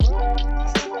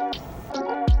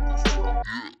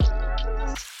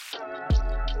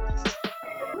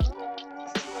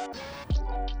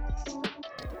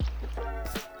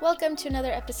welcome to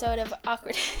another episode of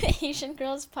Awkward Asian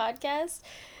Girls Podcast.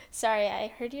 Sorry, I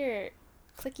heard your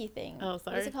clicky thing. Oh,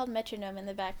 sorry. What's it called? Metronome in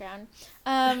the background.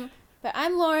 But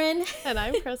I'm Lauren. And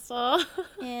I'm Crystal.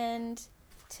 And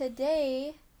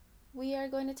today we are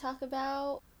going to talk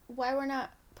about why we're not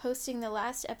posting the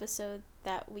last episode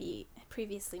that we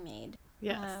previously made.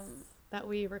 Yes, that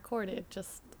we recorded,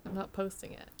 just I'm not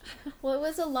posting it. Well, it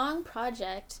was a long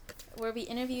project where we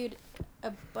interviewed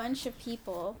a bunch of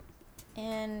people,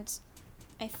 and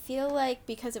I feel like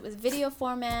because it was video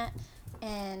format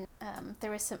and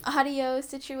there was some audio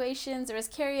situations, there was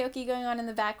karaoke going on in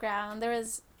the background, there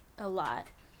was a lot,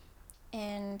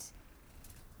 and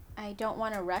I don't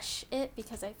want to rush it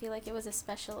because I feel like it was a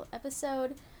special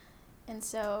episode, and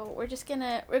so we're just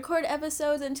gonna record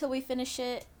episodes until we finish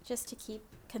it just to keep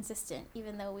consistent,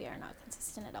 even though we are not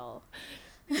consistent at all.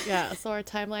 Yeah, so our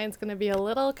timeline's going to be a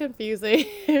little confusing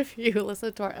if you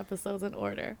listen to our episodes in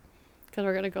order, because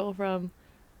we're going to go from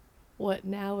what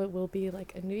now it will be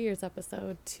like a New Year's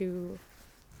episode to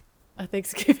a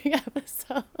Thanksgiving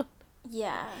episode.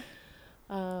 Yeah.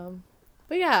 But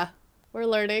yeah, we're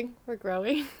learning, we're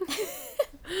growing.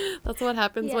 That's what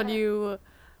happens when you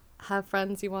have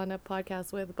friends you want to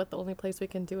podcast with, but the only place we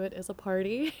can do it is a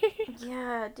party.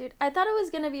 Yeah, dude. I thought it was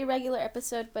going to be a regular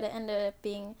episode, but it ended up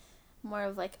being more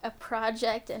of like a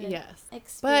project and an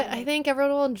experiment. But I think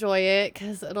everyone will enjoy it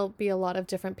because it'll be a lot of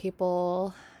different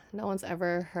people no one's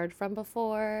ever heard from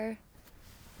before.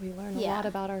 We learn a lot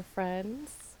about our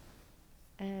friends,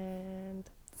 and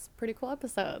it's a pretty cool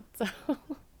episode. So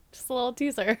just a little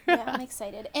teaser. Yeah, I'm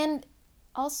excited. And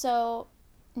also,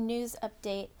 news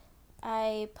update.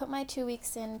 I put my 2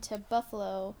 weeks into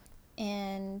Buffalo,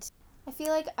 and I feel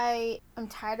like I'm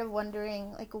tired of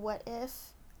wondering, like, what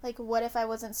if I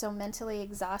wasn't so mentally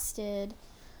exhausted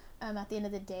at the end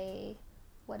of the day?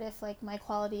 What if, like, my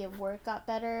quality of work got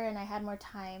better and I had more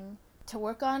time to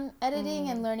work on editing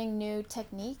and learning new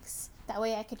techniques? That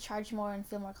way I could charge more and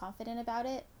feel more confident about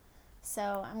it.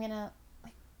 So I'm going to,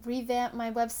 like, revamp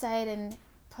my website and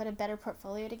put a better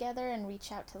portfolio together and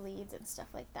reach out to leads and stuff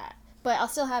like that. But I'll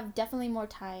still have definitely more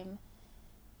time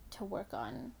to work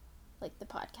on, like, the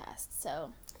podcast.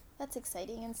 So that's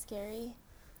exciting and scary.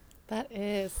 That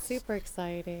is super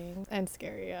exciting and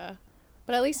scary, yeah.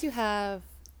 But at least you have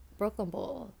Brooklyn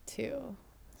Bowl, too.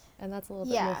 And that's a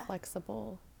little bit more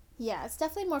flexible. Yeah, it's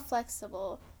definitely more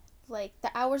flexible. Like, the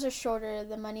hours are shorter,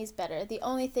 the money's better. The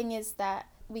only thing is that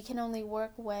we can only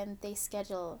work when they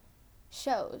schedule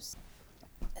shows.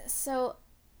 So,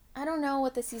 I don't know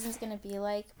what the season's going to be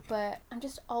like, but I'm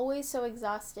just always so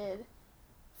exhausted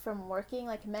from working,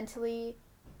 like, mentally,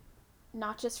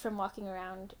 not just from walking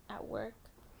around at work.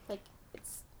 Like,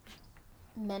 it's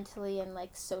mentally and,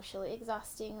 like, socially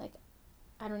exhausting. Like,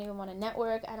 I don't even want to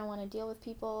network. I don't want to deal with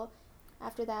people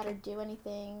after that or do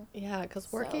anything. Yeah,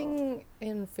 because working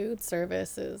in food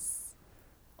service is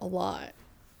a lot.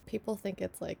 People think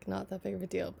it's, like, not that big of a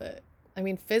deal, but, I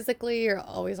mean, physically, you're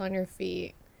always on your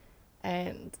feet.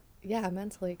 And, yeah,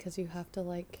 mentally, because you have to,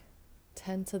 like,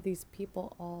 tend to these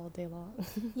people all day long.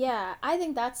 Yeah, I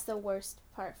think that's the worst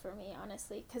part for me,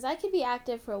 honestly. Because I could be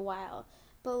active for a while,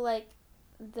 but, like,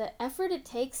 the effort it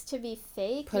takes to be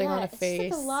fake, putting on a face.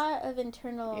 It's like a lot of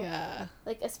internal,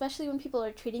 like, especially when people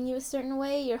are treating you a certain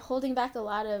way, you're holding back a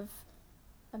lot of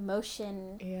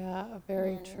emotion. Yeah,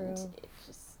 very true. It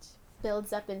just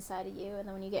builds up inside of you, and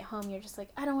then when you get home, you're just like,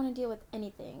 I don't want to deal with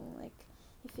anything. Like,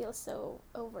 you feel so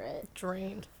over it.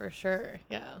 Drained, for sure,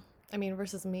 yeah. I mean,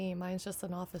 versus me, mine's just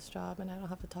an office job, and I don't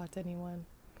have to talk to anyone.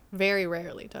 Very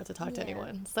rarely do I have to talk to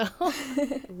anyone, so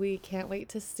we can't wait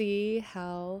to see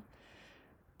how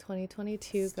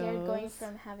 2022 goes. Scared going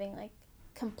from having, like,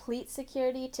 complete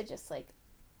security to just, like,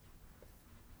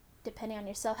 depending on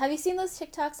yourself. Have you seen those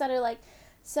TikToks that are like,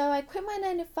 so I quit my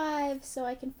 9 to 5 so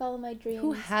I can follow my dreams?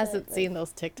 Who hasn't seen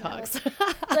those TikToks?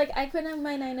 No, like, I quit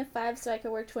my 9 to 5 so I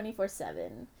could work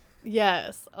 24/7.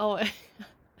 Yes. Oh,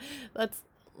 that's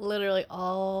literally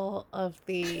all of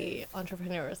the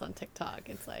entrepreneurs on TikTok.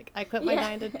 It's like, I quit my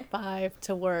 9 to 5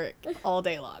 to work all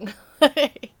day long.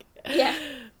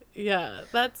 Yeah,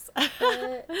 that's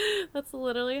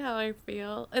literally how I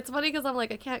feel. It's funny because I'm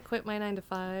like, I can't quit my 9 to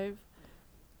 5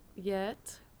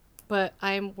 yet, but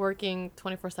I'm working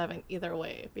 24/7 either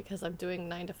way because I'm doing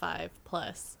 9 to 5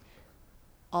 plus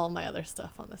all my other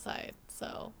stuff on the side.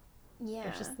 So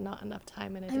there's just not enough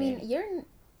time in a day. I mean,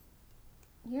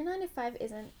 your 9 to 5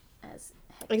 isn't as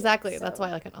hectic. Exactly. So. That's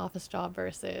why, like, an office job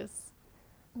versus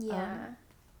yeah.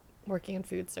 Working in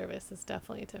food service is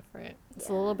definitely different. It's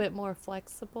a little bit more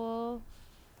flexible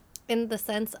in the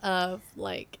sense of,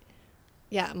 like,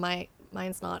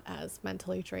 mine's not as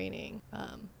mentally draining.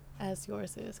 as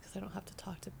yours is, because I don't have to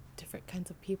talk to different kinds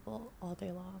of people all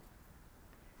day long.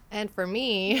 And for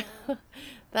me, Yeah,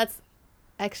 that's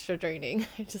extra draining.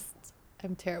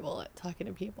 I'm terrible at talking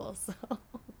to people, so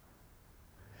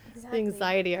the exactly.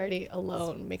 anxiety Like, already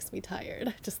alone makes me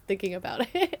tired just thinking about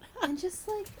it. and just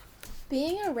like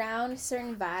being around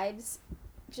certain vibes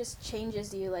just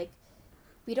changes you. Like,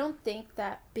 we don't think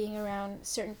that being around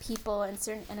certain people and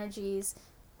certain energies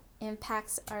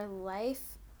impacts our life,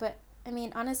 but I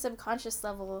mean, on a subconscious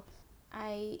level,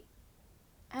 I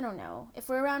I don't know. If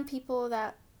we're around people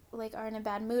that like are in a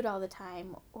bad mood all the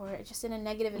time or just in a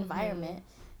negative Mm-hmm. environment,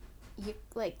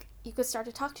 you could start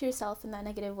to talk to yourself in that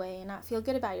negative way and not feel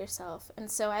good about yourself. And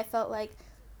so I felt like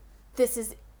this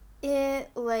is it,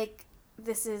 like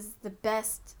this is the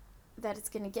best that it's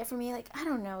going to get for me. Like, I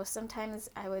don't know, sometimes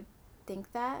I would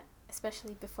think that,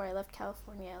 especially before I left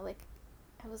California, like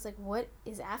I was like, what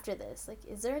is after this? Like,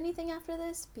 is there anything after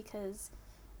this? Because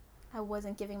I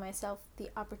wasn't giving myself the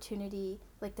opportunity,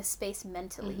 like the space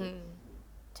mentally Mm-hmm.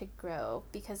 to grow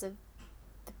because of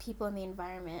the people in the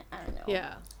environment. I don't know.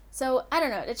 Yeah. So I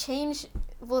don't know. To change,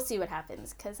 we'll see what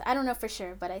happens because I don't know for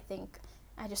sure, but I think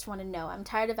I just want to know. I'm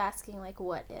tired of asking, like,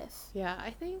 what if? Yeah,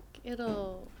 I think I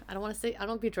don't want to say, I don't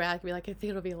want to be dragged, be like, I think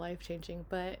it'll be life changing,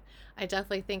 but I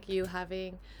definitely think you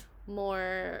having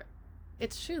more,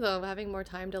 it's true though, having more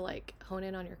time to like hone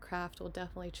in on your craft will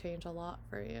definitely change a lot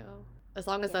for you. As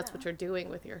long as that's Yeah. what you're doing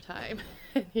with your time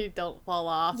and you don't fall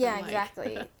off Yeah, and like,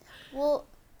 exactly. Well,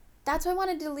 that's why I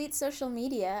want to delete social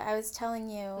media. I was telling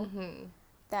you mm-hmm.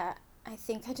 that I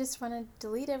think I just want to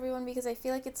delete everyone because I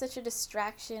feel like it's such a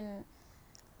distraction.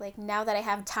 Like, now that I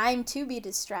have time to be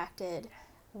distracted,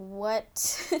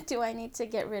 what do I need to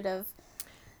get rid of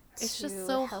It's just to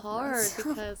so help hard myself?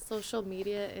 because social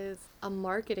media is a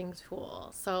marketing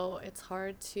tool. So it's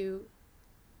hard to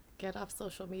get off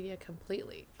social media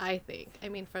completely, I think. I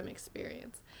mean, from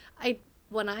experience. I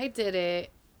when I did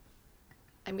it,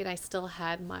 I mean, I still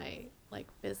had my like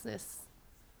business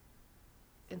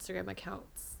Instagram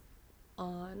accounts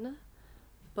on,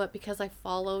 but because I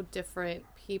followed different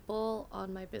people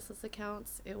on my business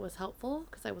accounts, it was helpful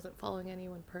because I wasn't following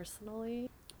anyone personally.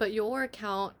 But your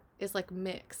account is like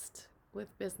mixed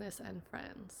with business and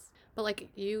friends. But like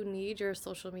you need your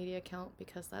social media account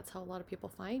because that's how a lot of people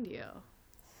find you.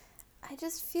 I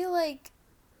just feel like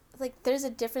there's a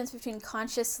difference between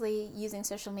consciously using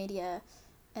social media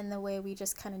and the way we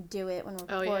just kind of do it when we're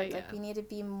Oh yeah, bored. Like, yeah. we need to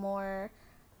be more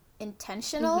Mm-hmm.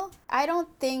 intentional. I don't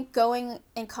think going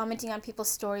and commenting on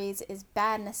people's stories is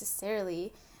bad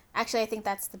necessarily. Actually, I think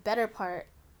that's the better part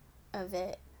of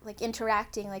it. Like,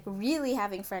 interacting, like really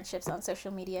having friendships on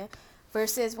social media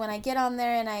versus when I get on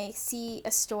there and I see a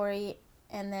story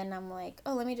and then I'm like,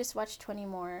 "Oh, let me just watch 20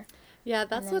 more." Yeah, And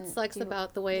that's what then sucks do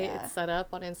about the way yeah. it's set up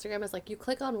on Instagram is like you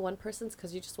click on one person's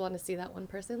because you just want to see that one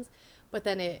person's, but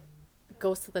then it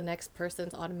goes to the next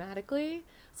person's automatically.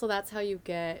 So that's how you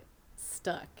get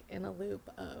stuck in a loop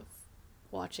of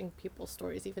watching people's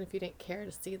stories, even if you didn't care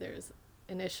to see theirs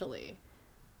initially,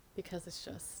 because it's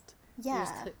just, you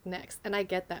just Yeah. click next. And I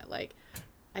get that. Like,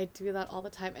 I do that all the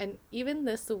time. And even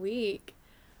this week,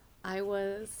 I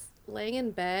was laying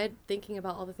in bed thinking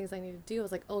about all the things I need to do. I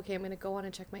was like, okay, I'm going to go on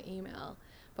and check my email.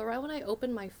 But right when I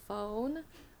opened my phone,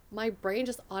 my brain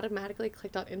just automatically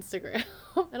clicked on Instagram.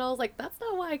 And I was like, that's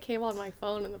not why I came on my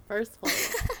phone in the first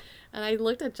place. And I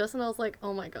looked at Justin and I was like,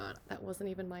 oh my God, that wasn't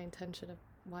even my intention of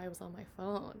why I was on my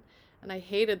phone. And I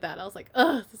hated that. I was like,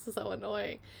 ugh, this is so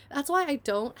annoying. That's why I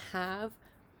don't have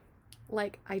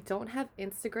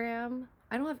Instagram.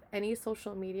 I don't have any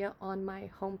social media on my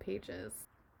home pages.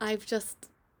 I've just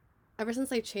ever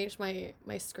since I changed my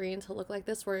screen to look like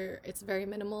this where it's very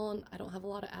minimal and I don't have a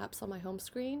lot of apps on my home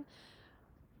screen,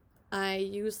 I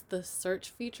use the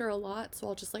search feature a lot, so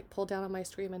I'll just like pull down on my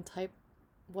screen and type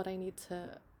what I need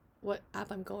to what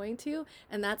app I'm going to,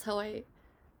 and that's how I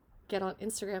get on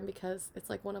Instagram because it's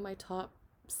like one of my top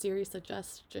Siri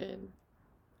suggestion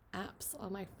apps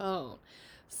on my phone.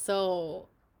 So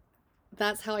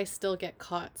that's how I still get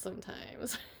caught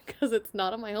sometimes because it's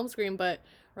not on my home screen, but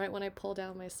right when I pull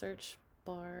down my search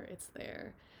bar, it's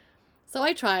there. So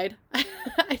I tried.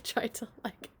 I tried to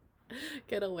like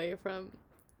get away from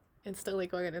instantly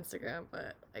going on Instagram,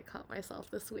 but I caught myself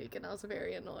this week and I was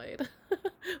very annoyed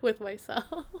with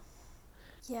myself.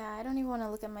 Yeah, I don't even want to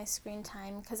look at my screen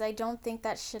time because I don't think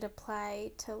that should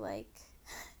apply to like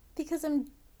because I'm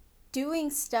doing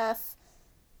stuff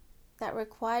that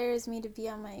requires me to be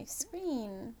on my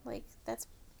screen. Like, that's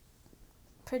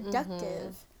Mm-hmm.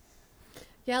 productive.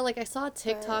 Yeah, like I saw a But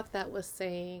TikTok that was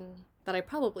saying that I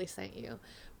probably sent you,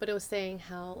 but it was saying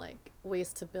how like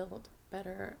ways to build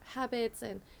better habits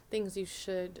and things you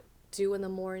should do in the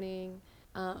morning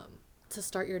to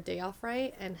start your day off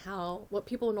right, and how what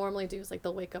people normally do is like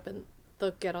they'll wake up and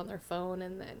they'll get on their phone,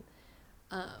 and then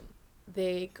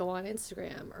they go on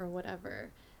Instagram or whatever,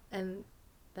 and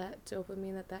that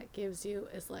dopamine that gives you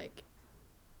is like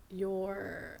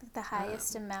your The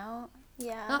highest amount.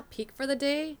 Yeah. not peak for the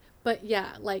day, but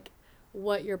yeah, like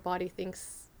what your body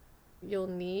thinks you'll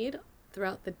need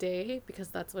throughout the day, because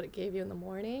that's what it gave you in the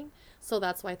morning. So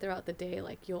that's why throughout the day,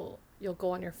 like you'll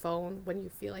go on your phone when you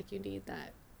feel like you need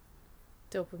that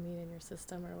dopamine in your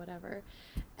system or whatever.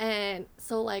 And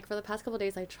so like for the past couple of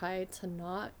days I tried to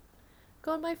not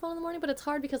go on my phone in the morning, but it's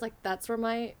hard because like that's where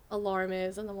my alarm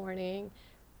is in the morning,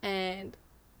 and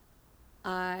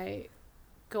I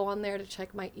go on there to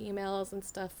check my emails and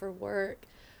stuff for work.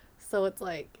 So it's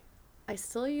like I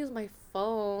still use my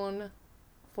phone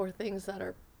for things that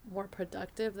are more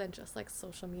productive than just like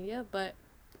social media, but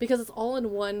because it's all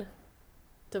in one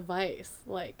device,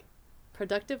 like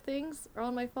productive things are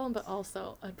on my phone, but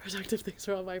also unproductive things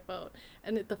are on my phone.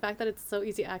 And the fact that it's so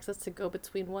easy access to go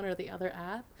between one or the other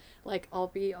app, like I'll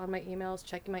be on my emails,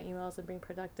 checking my emails and being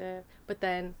productive, but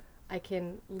then I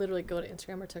can literally go to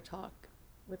Instagram or TikTok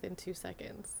within 2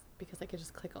 seconds because I can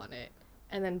just click on it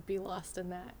and then be lost in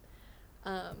that.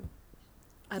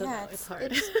 I don't know, it's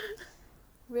hard. It's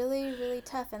really, really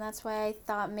tough, and that's why I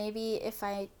thought maybe if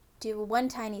I do one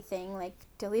tiny thing, like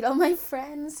delete all my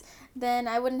friends, then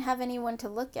I wouldn't have anyone to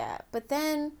look at. But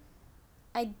then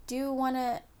I do want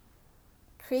to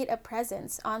create a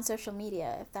presence on social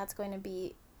media if that's going to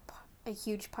be a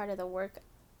huge part of the work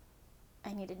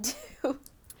I need to do.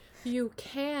 You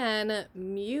can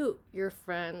mute your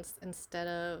friends instead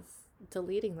of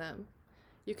deleting them.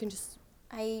 You can just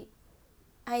I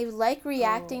like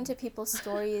reacting to people's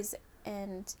stories,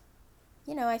 and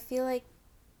I feel like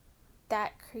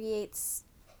that creates,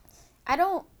 I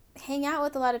don't hang out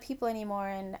with a lot of people anymore,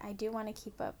 and I do want to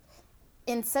keep up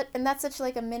and that's such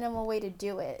like a minimal way to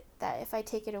do it that if I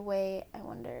take it away, I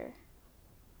wonder,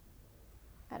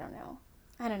 I don't know,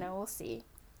 we'll see.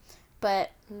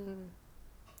 But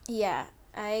yeah,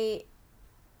 I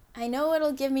know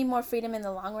it'll give me more freedom in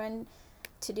the long run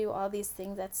to do all these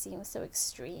things that seem so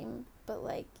extreme, but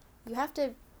like you have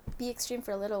to be extreme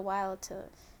for a little while to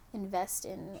invest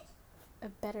in a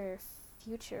better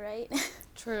future, right?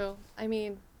 True. I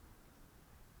mean,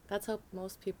 that's how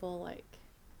most people like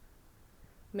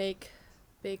make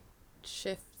big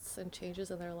shifts and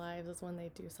changes in their lives, is when they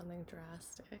do something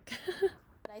drastic.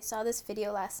 But I saw this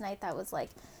video last night that was like,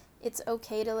 it's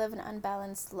okay to live an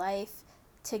unbalanced life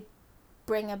to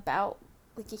bring about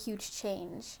like a huge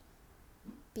change,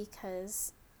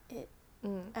 because it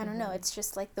I don't know, it's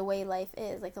just like the way life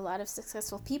is. Like a lot of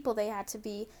successful people, they had to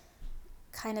be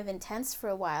kind of intense for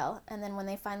a while, and then when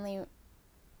they finally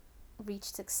reach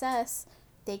success,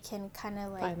 they can kind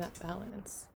of like find that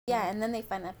balance. Yeah, and then they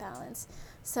find that balance.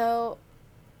 So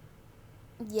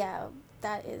yeah,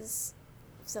 that is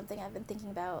something I've been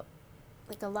thinking about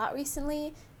like a lot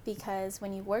recently, because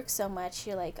when you work so much,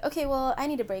 you're like, okay, well, I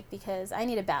need a break because I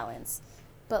need a balance.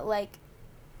 But like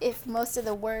if most of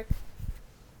the work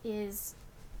is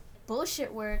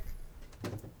bullshit work,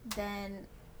 then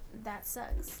that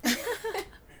sucks.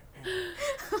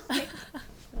 Like,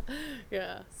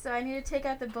 yeah. so I need to take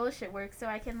out the bullshit work so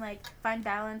I can like find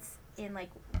balance in like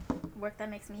work that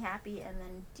makes me happy, and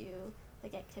then do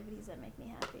like activities that make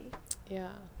me happy. Yeah.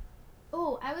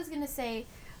 Oh, I was gonna say,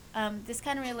 this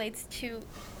kind of relates to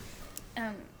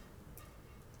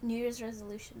New Year's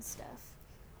resolution stuff,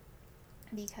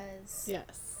 because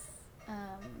Yes.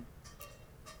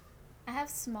 I have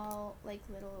small like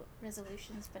little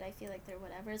resolutions, but I feel like they're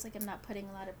whatever. It's like I'm not putting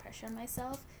a lot of pressure on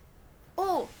myself.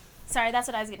 Oh, sorry, that's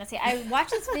what I was gonna say. I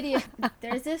watched this video.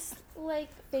 There's this like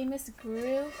famous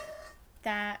guru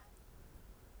that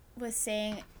was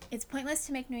saying it's pointless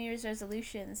to make New Year's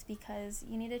resolutions because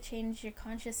you need to change your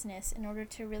consciousness in order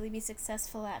to really be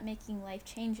successful at making life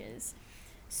changes.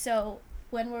 So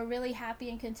when we're really happy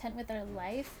and content with our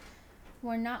life,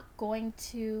 we're not going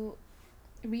to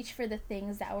reach for the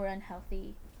things that were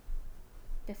unhealthy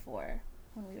before,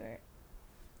 when we were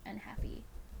unhappy.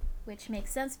 Which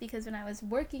makes sense, because when I was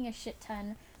working a shit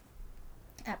ton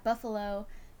at Buffalo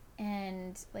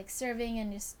and like serving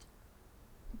and just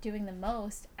doing the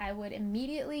most, I would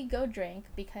immediately go drink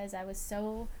because I was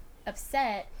so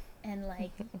upset, and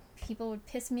like people would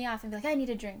piss me off and be like, I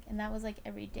need a drink, and that was like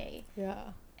every day.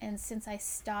 Yeah. And since I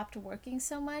stopped working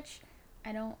so much,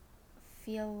 I don't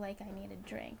feel like I need a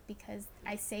drink, because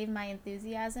I save my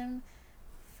enthusiasm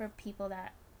for people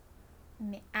that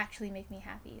actually make me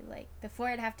happy. Like before,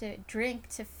 I'd have to drink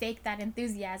to fake that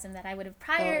enthusiasm that I would have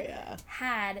prior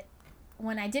had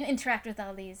when I didn't interact with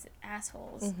all these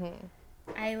assholes,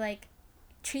 I like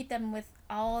treat them with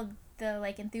all the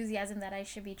like enthusiasm that I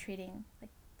should be treating like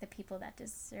the people that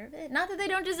deserve it. Not that they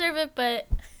don't deserve it, but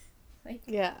like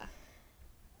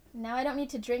now I don't need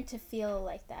to drink to feel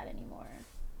like that anymore.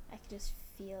 I can just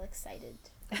feel excited.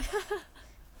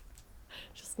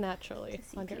 Just naturally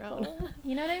on your people. own.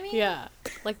 You know what I mean? Yeah,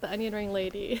 like the onion ring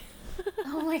lady.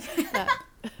 Oh my god.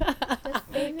 The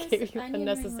famous gave you onion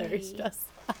unnecessary ring lady. stress.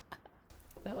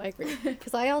 No, I agree.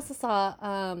 Because I also saw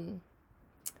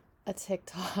a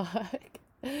TikTok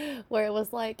where it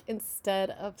was like, instead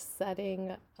of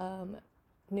setting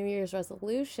New Year's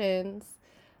resolutions,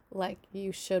 like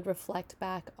you should reflect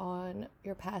back on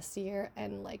your past year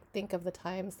and like think of the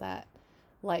times that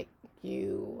like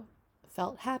you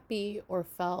felt happy or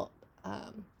felt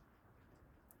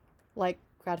like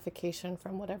gratification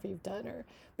from whatever you've done, or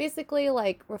basically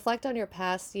like reflect on your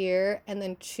past year and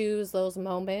then choose those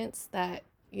moments that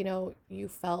you know you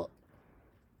felt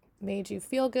made you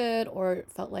feel good or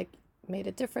felt like made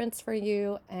a difference for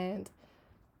you, and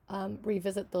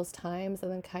revisit those times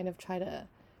and then kind of try to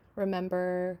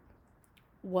remember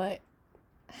what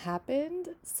happened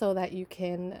so that you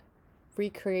can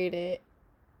recreate it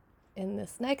in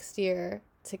this next year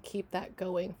to keep that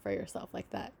going for yourself, like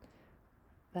that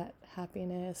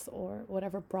happiness or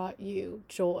whatever brought you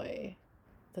joy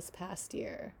this past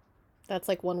year. That's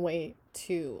like one way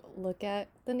to look at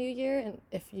the new year, and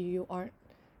if you aren't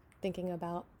thinking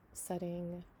about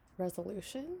setting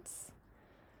resolutions.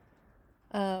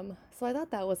 So I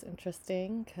thought that was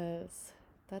interesting because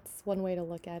that's one way to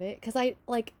look at it. Because I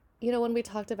like, you know, when we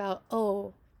talked about,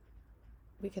 oh,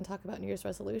 we can talk about New Year's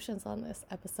resolutions on this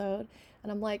episode,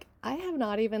 and I'm like, I have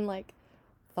not even like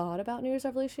thought about New Year's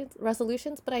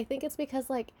resolutions, but I think it's because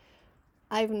like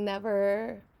I don't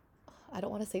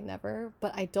want to say never,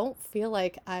 but I don't feel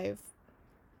like I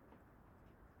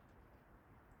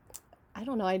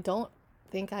don't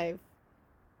think I've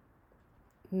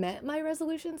met my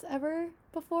resolutions ever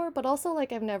before, but also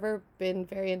like I've never been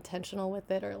very intentional with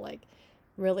it or like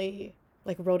really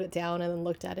like wrote it down and then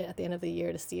looked at it at the end of the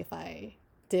year to see if I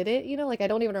did it, you know, like I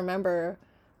don't even remember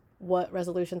what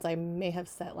resolutions I may have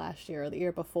set last year or the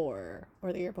year before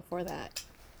or the year before that.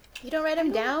 You don't write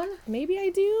them down? Maybe I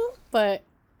do, but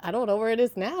I don't know where it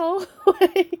is now.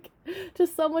 Like,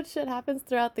 just so much shit happens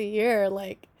throughout the year.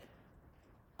 Like,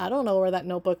 I don't know where that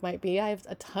notebook might be. I have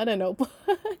a ton of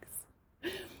notebooks,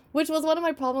 which was one of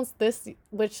my problems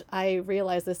which I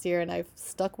realized this year, and I've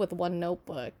stuck with one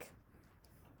notebook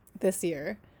this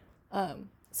year.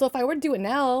 So if I were to do it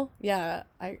now, yeah,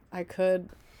 I could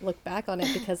look back on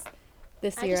it, because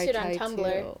this year I tried on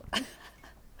Tumblr. to.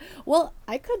 Well,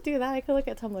 I could do that. I could look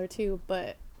at Tumblr too,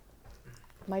 but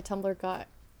my Tumblr got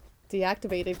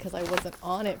deactivated because I wasn't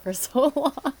on it for so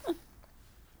long.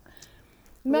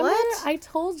 Remember, What? I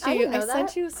told you. I didn't know sent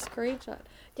that. you a screenshot.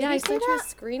 Did Yeah, you I say sent you a that?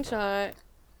 screenshot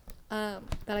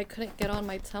that I couldn't get on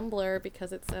my Tumblr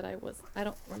because it said I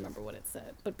don't remember what it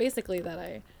said, but basically that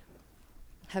I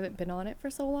haven't been on it for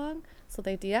so long. So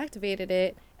they deactivated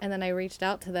it, and then I reached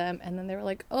out to them, and then they were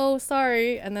like, oh,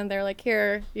 sorry. And then they're like,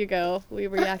 here you go. We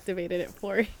reactivated it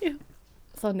for you.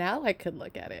 So now I could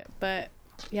look at it. But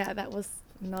yeah, that was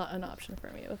not an option for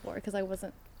me before because I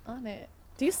wasn't on it.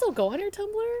 Do you still go on your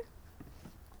Tumblr?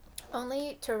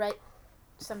 Only to write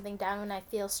something down when I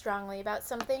feel strongly about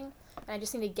something, and I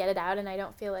just need to get it out, and I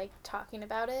don't feel like talking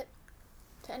about it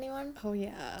to anyone. Oh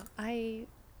yeah, I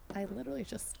literally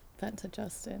just vent to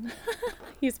Justin.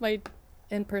 He's my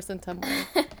in-person Tumblr.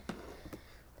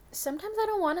 Sometimes I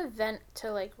don't want to vent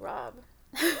to like Rob.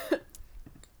 I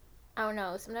don't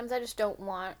know. Sometimes I just don't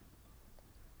want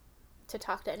to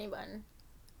talk to anyone.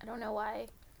 I don't know why,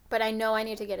 but I know I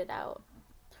need to get it out.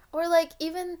 Or like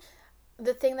even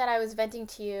the thing that I was venting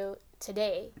to you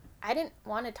today, I didn't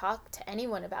want to talk to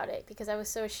anyone about it because I was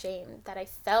so ashamed that I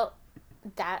felt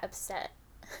that upset.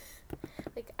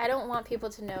 Like, I don't want people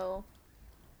to know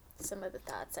some of the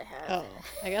thoughts I have. Oh,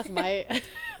 I guess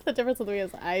the difference with me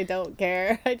is I don't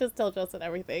care. I just tell Justin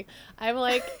everything. I'm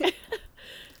like,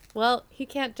 well, he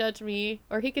can't judge me,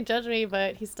 or he can judge me,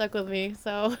 but he's stuck with me,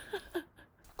 so.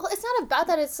 Well, it's not about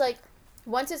that. It's like,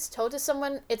 once it's told to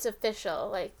someone, it's official.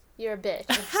 Like, you're a bitch.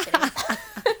 I'm just kidding.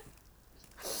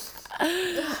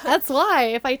 That's why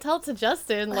if I tell to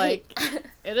Justin, like,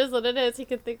 it is what it is, he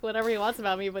can think whatever he wants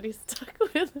about me, but he's stuck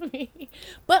with me.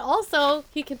 But also,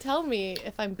 he can tell me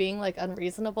if I'm being, like,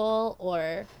 unreasonable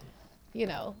or, you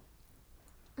know.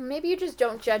 Maybe you just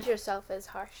don't judge yourself as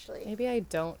harshly. Maybe I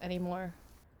don't anymore.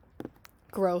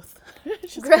 Growth.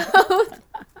 Growth.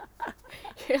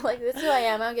 You're like, this is who I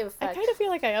am. I don't give a fuck. I kind of feel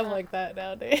like I am like that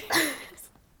nowadays.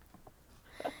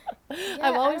 Yeah,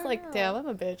 I'm I always don't like, damn, know. I'm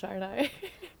a bitch, aren't I?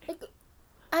 Like,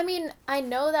 I mean, I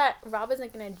know that Rob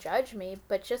isn't gonna judge me,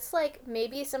 but just like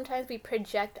maybe sometimes we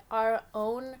project our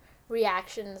own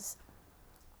reactions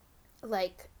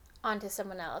like onto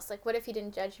someone else. Like, what if he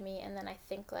didn't judge me, and then I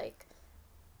think like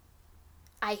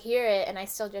I hear it and I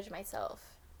still judge myself.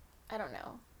 I don't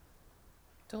know.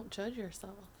 Don't judge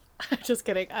yourself. Just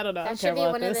kidding. I don't know. That I'm should be terrible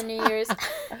at one of the this. New Year's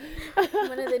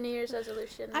one of the New Year's I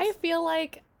resolutions. feel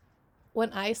like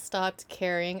when I stopped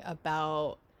caring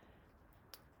about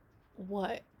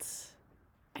what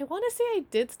I want to say, I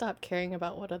did stop caring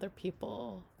about what other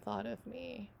people thought of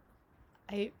me.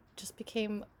 I just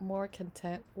became more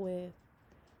content with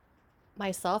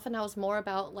myself, and I was more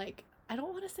about like, I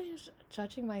don't want to say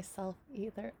judging myself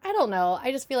either. I don't know.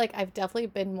 I just feel like I've definitely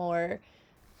been more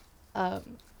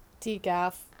um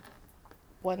degaff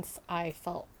once I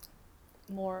felt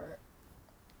more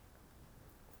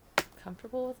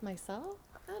comfortable with myself.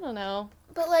 I don't know.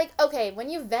 But like, okay, when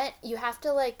you vent, you have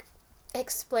to like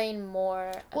explain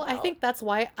more Well, I about. think that's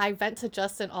why I vent to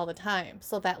Justin all the time,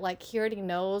 so that like he already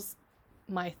knows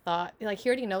my thought. Like he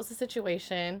already knows the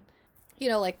situation. You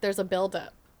know, like there's a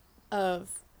buildup of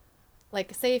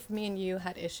like, say if me and you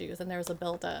had issues and there was a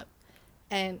buildup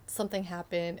and something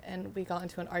happened and we got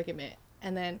into an argument,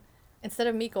 and then instead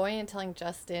of me going and telling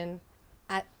Justin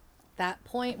at that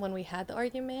point when we had the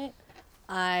argument,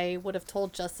 I would have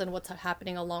told Justin what's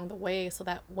happening along the way, so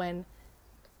that when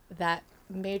that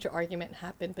major argument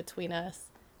happened between us,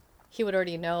 he would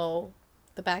already know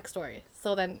the backstory.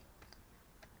 So then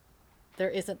there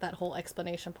isn't that whole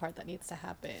explanation part that needs to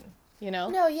happen, you know?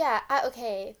 No, yeah,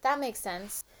 okay, that makes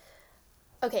sense.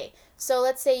 Okay, so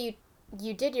let's say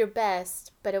you did your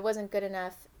best, but it wasn't good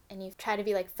enough, and you try to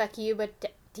be like fuck you,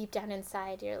 but deep down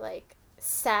inside you're like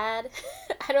sad.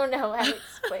 I don't know how to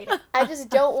explain it. I just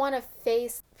don't want to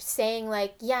face saying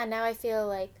like, yeah, now I feel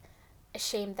like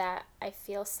ashamed that I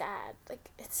feel sad. Like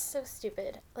it's so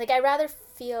stupid. Like I rather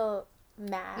feel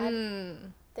mad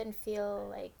Mm, than feel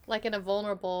like like in a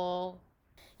vulnerable.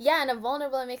 yeah, and a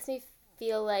vulnerable it makes me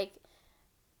feel like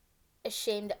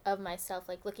ashamed of myself,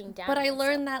 like looking down But at I myself.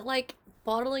 learned that like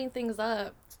bottling things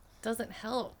up doesn't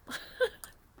help.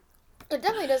 It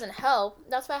definitely doesn't help.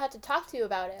 That's why I had to talk to you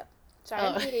about it. Sorry,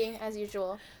 I'm Oh. eating as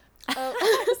usual. Um,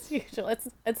 As usual.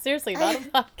 It's seriously not a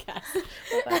podcast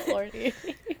without Lordy.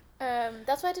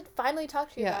 that's why I had to finally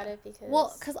talk to you Yeah. about it Well,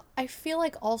 because because I feel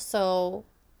like also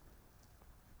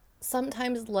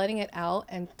sometimes letting it out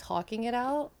and talking it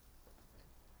out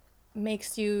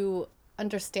makes you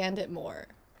understand it more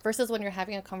versus when you're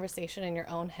having a conversation in your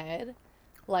own head.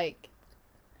 Like,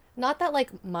 not that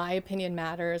like my opinion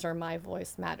matters or my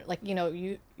voice matters. Like, you know,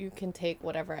 you can take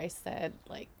whatever I said,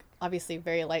 like, obviously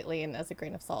very lightly and as a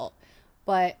grain of salt.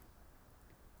 But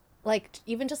like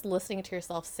even just listening to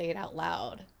yourself say it out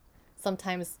loud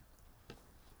sometimes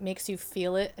makes you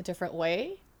feel it a different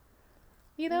way,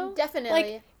 you know? Like,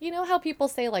 definitely. you know how people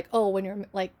say like, "Oh, when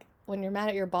you're mad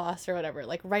at your boss or whatever,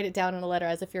 like write it down in a letter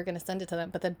as if you're going to send it to them,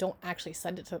 but then don't actually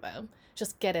send it to them.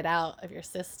 Just get it out of your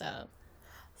system."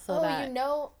 So Oh, that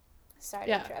sorry to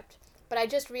yeah. interrupt, but I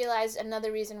just realized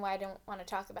another reason why I don't want to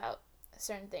talk about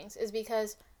certain things is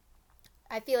because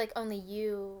I feel like only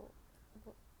you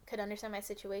could understand my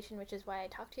situation, which is why I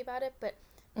talked to you about it, but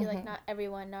I feel like Mhm. not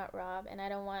everyone, not Rob, and I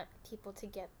don't want people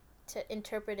to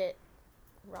interpret it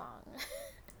wrong.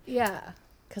 Yeah,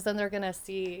 cuz then they're going to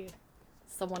see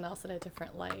someone else in a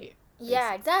different light,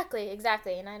 Yeah, basically.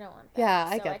 exactly, and I don't want that. Yeah,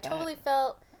 I So I get that. totally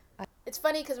felt it's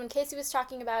funny because when Casey was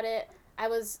talking about it, I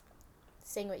was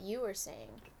saying what you were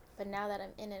saying, but now that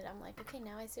I'm in it, I'm like, okay,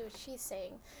 now I see what she's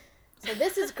saying. So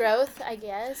this is growth, I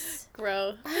guess,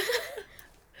 Growth.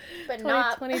 but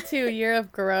not. 2022 year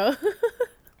of growth.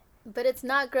 But it's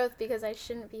not growth because I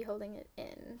shouldn't be holding it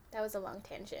in. That was a long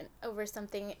tangent over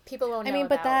something people won't I know mean,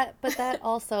 about. but that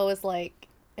also is like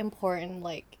important,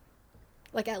 like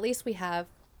at least we have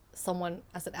someone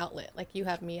as an outlet. Like you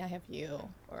have me, I have you,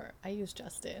 or I use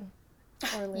Justin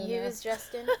or Luna. Use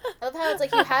Justin. I love how it's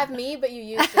like you have me, but you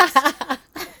use Justin.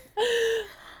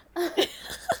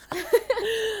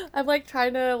 I'm like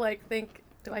trying to like think,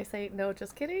 do I say no,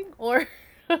 just kidding, or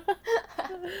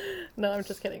no, I'm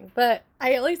just kidding. But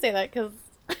I only say that because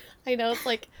I know it's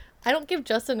like I don't give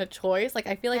Justin a choice. Like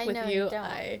I feel like I with know you you,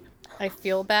 don't. I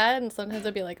feel bad, and sometimes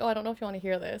I'd be like, oh, I don't know if you want to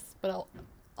hear this, but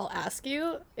I'll ask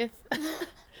you if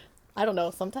I don't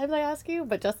know. Sometimes I ask you,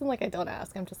 but Justin, like I don't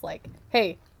ask. I'm just like,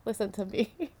 hey, listen to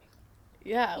me.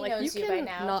 Yeah, He like you knows you by can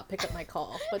now. not pick up my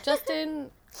call, but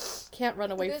Justin can't run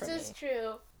away This from is me.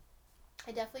 true.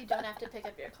 I definitely don't have to pick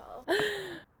up your call.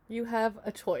 You have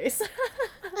a choice.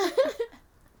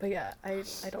 But yeah, I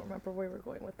don't remember where we're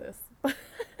going with this.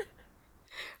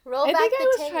 Roll I think back the I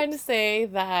was trying to tapes. say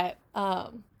that,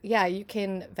 yeah, you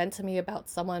can vent to me about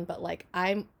someone, but like,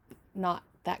 I'm not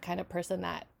that kind of person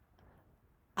that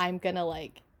I'm gonna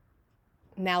like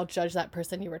now judge that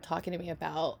person you were talking to me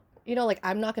about. You know, like,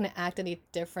 I'm not gonna act any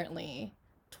differently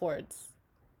towards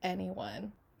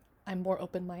anyone. I'm more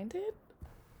open minded.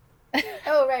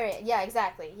 Oh, right. Yeah,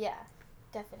 exactly. Yeah,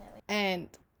 definitely. And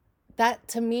that,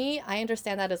 to me, I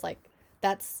understand that as like,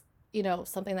 that's,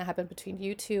 something that happened between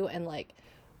you two. And like,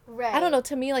 I don't Right. know,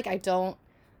 to me, like, I don't,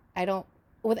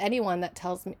 with anyone that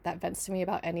tells me, that vents to me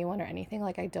about anyone or anything,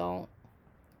 like, I don't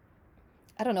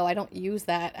know, I don't use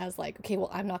that as like, okay, well,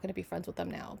 I'm not going to be friends with them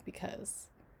now because,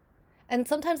 and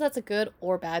sometimes that's a good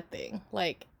or bad thing.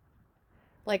 Like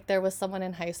there was someone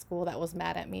in high school that was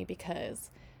mad at me because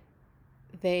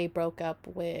they broke up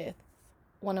with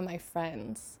one of my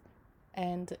friends,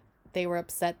 and they were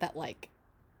upset that like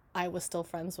I was still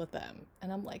friends with them.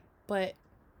 And I'm like, but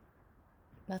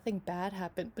nothing bad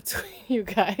happened between you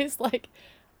guys. Like,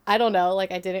 I don't know,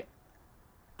 like I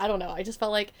don't know. I just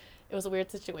felt like it was a weird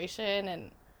situation.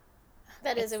 And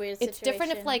That is a it's weird it's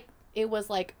different if situation. like it was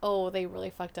like, oh, they really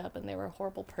fucked up and they were a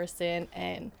horrible person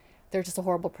and they're just a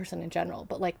horrible person in general.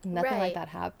 But like nothing like Right. that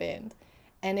happened.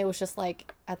 And it was just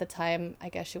like at the time, I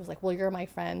guess she was like, well, you're my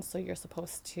friend, so you're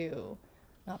supposed to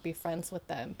not be friends with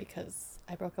them because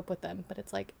I broke up with them. But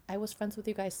it's like I was friends with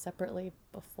you guys separately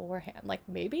beforehand. Like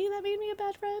maybe that made me a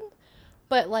bad friend.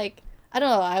 But like I don't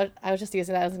know, I was just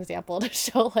using that as an example to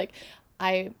show like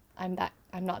I'm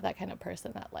not that kind of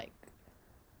person that like,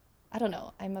 I don't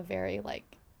know. I'm a very like,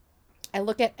 I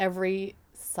look at every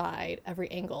side, every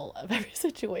angle of every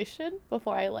situation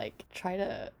before I like try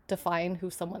to define who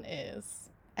someone is.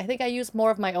 I think I use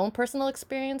more of my own personal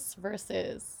experience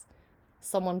versus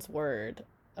someone's word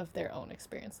of their own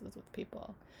experiences with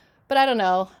people. But I don't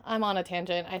know. I'm on a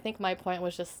tangent. I think my point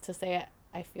was just to say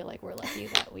I feel like we're lucky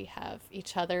that we have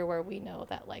each other where we know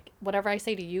that like whatever I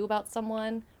say to you about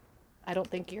someone, I don't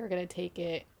think you're going to take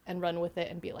it and run with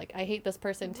it and be like, I hate this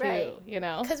person Right. too, you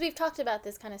know? Because we've talked about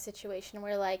this kind of situation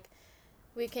where, like,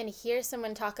 we can hear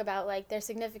someone talk about, like, their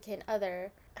significant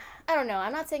other. I don't know.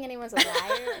 I'm not saying anyone's a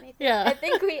liar or anything. Yeah. I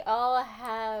think we all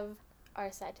have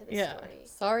our side to the Yeah. story.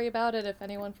 Sorry about it if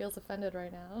anyone feels offended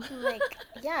right now. Like,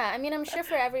 yeah, I mean, I'm sure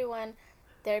for everyone,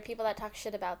 there are people that talk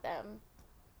shit about them,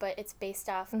 but it's based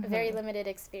off a very Mm-hmm. limited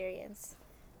experience.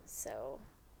 So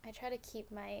I try to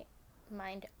keep my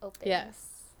mind open. Yes.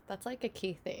 That's like a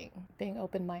key thing, being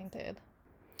open minded.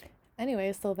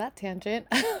 Anyway, so that tangent,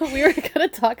 we were going to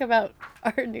talk about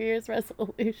our New Year's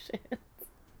resolution.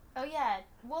 Oh, yeah.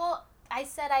 Well, I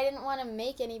said I didn't want to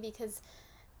make any because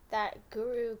that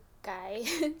guru guy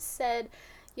said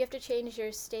you have to change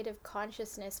your state of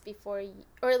consciousness before you,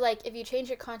 or like if you change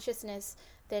your consciousness,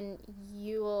 then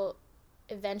you will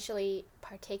eventually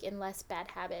partake in less bad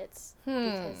habits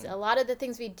because Hmm. a lot of the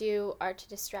things we do are to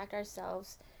distract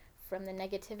ourselves from the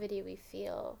negativity we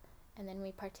feel, and then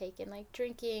we partake in like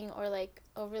drinking or like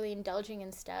overly indulging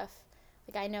in stuff.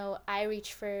 Like I know I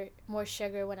reach for more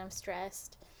sugar when I'm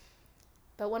stressed,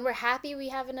 but when we're happy, we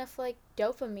have enough like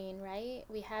dopamine, right?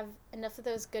 We have enough of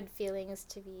those good feelings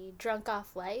to be drunk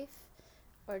off life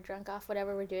or drunk off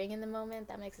whatever we're doing in the moment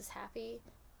that makes us happy.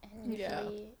 And Yeah,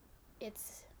 usually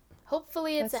it's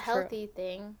hopefully it's a that's true. healthy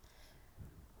thing.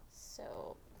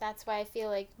 So that's why I feel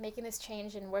like making this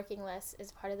change and working less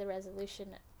is part of the resolution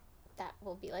that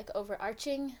will be like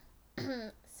overarching.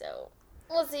 So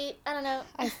we'll see. I don't know.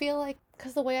 I feel like,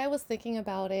 because the way I was thinking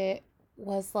about it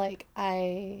was like,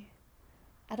 I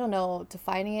don't know,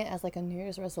 defining it as like a New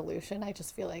Year's resolution, I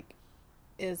just feel like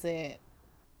isn't,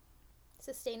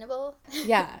 Sustainable.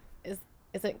 yeah,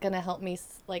 isn't gonna help me,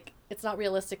 like, it's not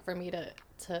realistic for me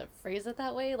to phrase it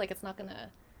that way. Like, it's not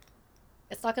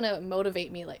gonna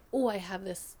motivate me like, oh, I have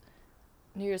this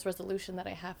New Year's resolution that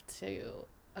I have to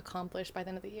accomplish by the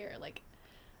end of the year. Like,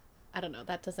 I don't know,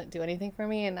 that doesn't do anything for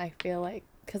me. And I feel like,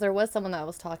 because there was someone that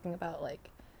was talking about like,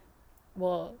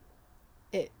 well,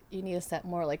 you need to set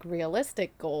more like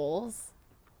realistic goals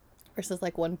versus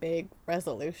like one big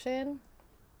resolution.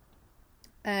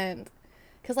 And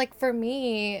because like for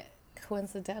me,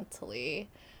 coincidentally,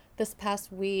 this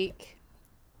past week,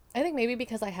 I think maybe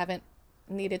because I haven't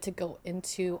needed to go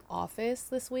into office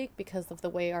this week because of the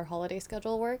way our holiday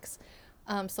schedule works.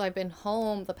 So I've been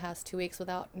home the past 2 weeks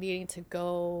without needing to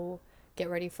go get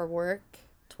ready for work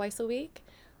twice a week.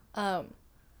 Um,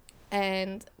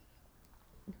 and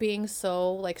being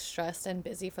so like stressed and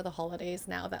busy for the holidays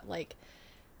now that like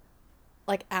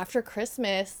after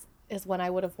Christmas is when I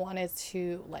would have wanted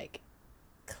to like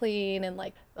clean and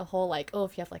like the whole like, oh,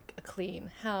 if you have like a clean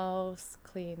house,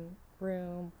 clean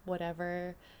room,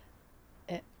 whatever,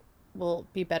 it, will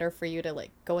be better for you to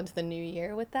like go into the new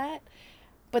year with that.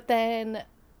 But then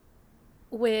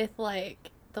with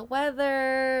like the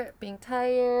weather, being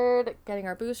tired, getting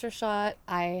our booster shot,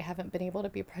 I haven't been able to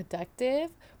be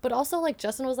productive. But also, like,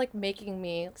 Justin was like making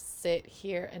me sit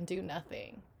here and do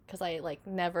nothing because I like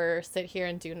never sit here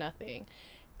and do nothing.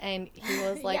 And he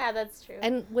was like, Yeah, that's true.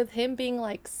 and with him being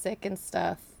like sick and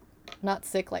stuff, not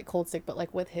sick like cold sick, but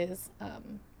like with his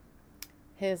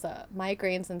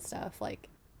migraines and stuff, like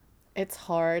it's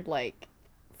hard like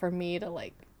for me to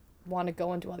like want to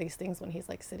go and do all these things when he's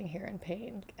like sitting here in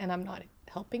pain and I'm not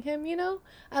helping him, you know?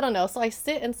 I don't know. So I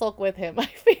sit and sulk with him. I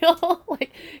feel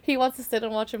like he wants to sit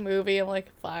and watch a movie. I'm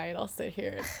like, fine, I'll sit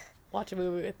here and watch a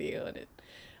movie with you. And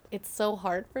it's so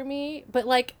hard for me. But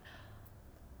like,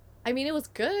 I mean, it was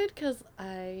good because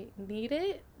I need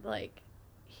it. Like,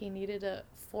 he needed to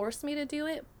force me to do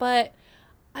it. But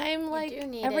I'm You do like,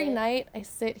 need every it. night I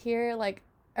sit here, like,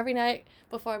 every night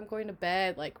before I'm going to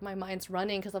bed, like, my mind's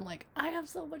running because I'm like, I have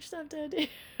so much stuff to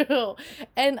do.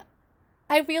 And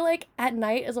I feel like at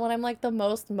night is when I'm like the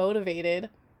most motivated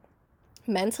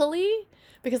mentally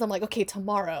because I'm like, okay,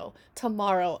 tomorrow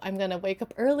I'm gonna wake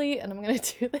up early and I'm gonna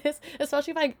do this.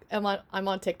 Especially if I'm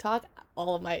on TikTok,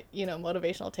 all of my,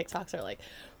 motivational TikToks are like,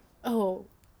 oh,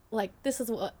 like this is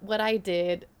what I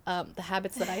did, the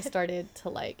habits that I started to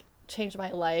like change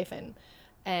my life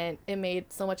and it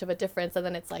made so much of a difference. And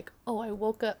then it's like, oh, I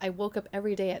woke up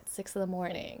every day at 6 in the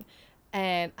morning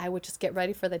and I would just get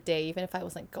ready for the day even if I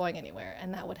wasn't going anywhere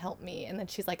and that would help me. And then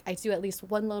she's like, I do at least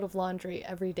one load of laundry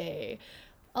every day.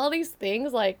 All these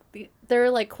things like they're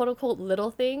like quote unquote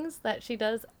little things that she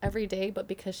does every day, but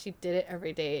because she did it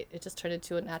every day, it just turned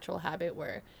into a natural habit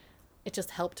where it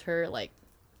just helped her like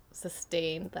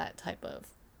sustain that type of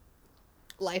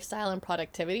lifestyle and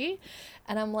productivity.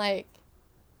 And I'm like,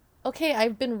 okay,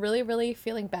 I've been really, really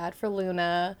feeling bad for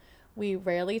Luna. We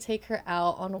rarely take her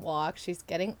out on walks. She's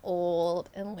getting old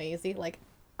and lazy. Like,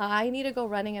 I need to go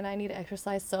running and I need to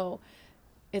exercise. So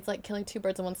it's like killing two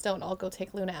birds in one stone. I'll go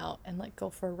take Luna out and like go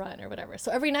for a run or whatever.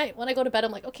 So every night when I go to bed,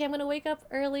 I'm like, okay, I'm gonna wake up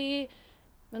early.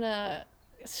 I'm gonna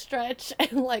stretch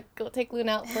and like go take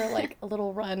Luna out for like a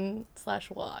little run slash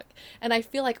walk. And I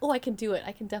feel like, oh, I can do it.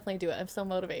 I can definitely do it. I'm so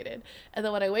motivated. And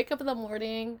then when I wake up in the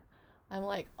morning, I'm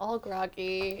like all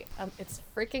groggy. It's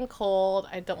freaking cold.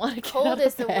 I don't want to get Cold out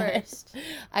is of the bed. worst.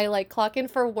 I like clock in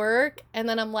for work and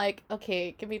then I'm like,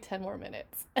 okay, give me 10 more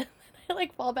minutes. And then I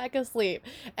like fall back asleep.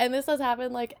 And this has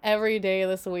happened like every day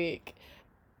this week.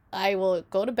 I will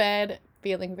go to bed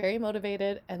feeling very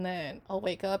motivated and then I'll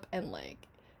wake up and like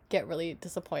get really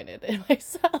disappointed in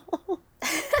myself.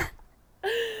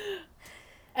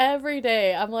 Every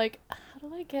day I'm like, how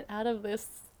do I get out of this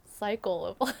cycle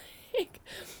of like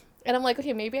and I'm like,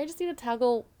 okay, maybe I just need to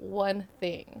tackle one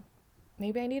thing.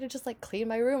 Maybe I need to just like clean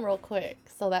my room real quick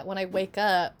so that when I wake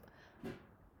up,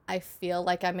 I feel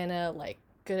like I'm in a like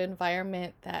good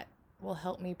environment that will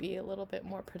help me be a little bit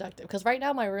more productive. Because right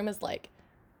now my room is like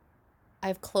I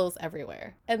have clothes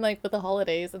everywhere. And like with the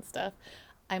holidays and stuff,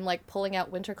 I'm like pulling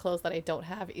out winter clothes that I don't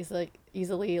have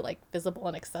easily like visible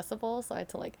and accessible. So I had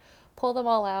to like pull them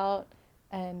all out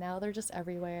and now they're just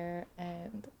everywhere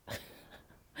and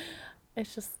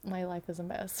it's just my life is a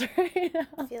mess right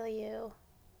I now. feel you.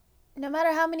 No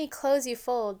matter how many clothes you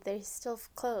fold, they're still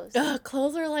clothes. Ugh,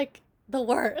 clothes are like the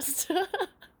worst.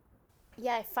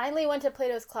 Yeah, I finally went to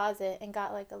Plato's Closet and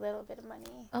got like a little bit of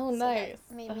money. Oh, So that nice.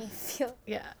 made Ugh, me feel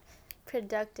yeah.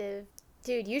 productive.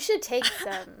 Dude, you should take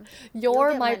some. You'll You're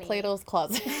get my money. Plato's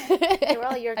closet. They're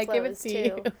all your I give it clothes to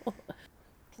you. too.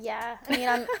 Yeah, I mean,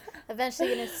 I'm eventually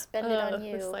gonna spend it on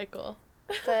The you, cycle.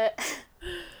 but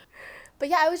but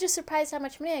yeah, I was just surprised how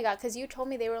much money I got because you told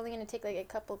me they were only gonna take like a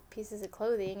couple pieces of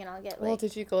clothing and I'll get Well, like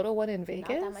did you go to one in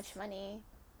not that Vegas? much money.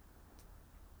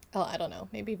 Oh, I don't know.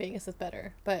 Maybe Vegas is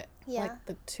better. But Yeah. like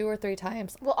the two or three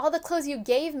times, Well, all the clothes you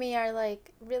gave me are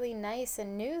like really nice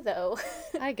and new though.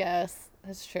 I guess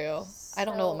that's true. I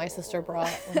don't know what my sister So,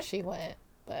 brought when she went,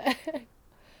 but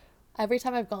every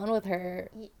time I've gone with her,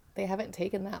 Y- they haven't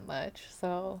taken that much.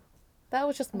 So that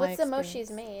was just my what's the most she's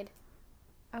experience. made?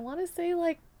 I want to say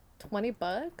like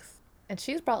 $20. And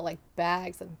she's brought like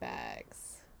bags and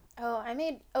bags. Oh, I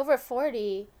made over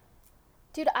 40.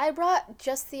 Dude, I brought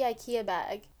just the IKEA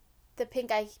bag. The pink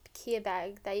IKEA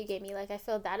bag that you gave me. Like I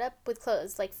filled that up with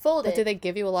clothes, like But did folded. they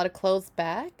give you a lot of clothes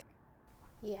back?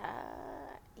 Yeah.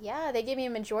 Yeah, they gave me a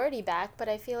majority back, but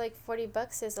I feel like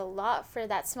 $40 is a lot for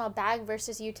that small bag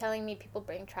versus you telling me people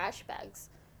bring trash bags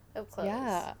of clothes.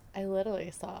 Yeah, I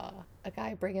literally saw a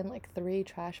guy bring in like 3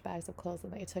 trash bags of clothes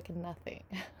and they took nothing.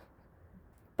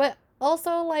 But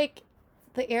also, like,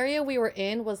 the area we were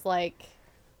in was like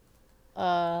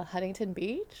Huntington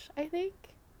Beach, I think.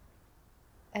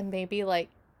 and maybe like,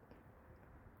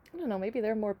 I don't know, maybe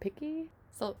they're more picky.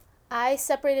 So I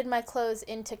separated my clothes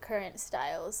into current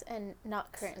styles and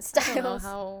not current I don't know styles.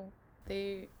 how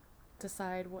they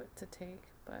decide what to take,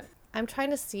 but I'm trying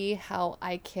to see how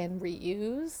I can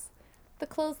reuse the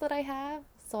clothes that I have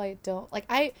so I don't like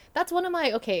I that's one of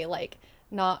my okay, like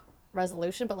not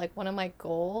resolution, but like one of my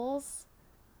goals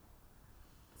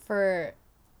for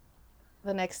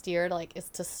the next year like is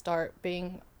to start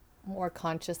being more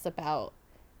conscious about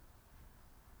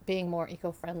being more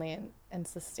eco-friendly and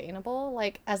sustainable.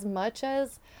 Like as much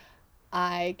as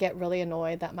I get really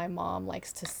annoyed that my mom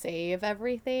likes to save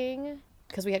everything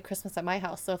because we had Christmas at my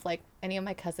house. So if like any of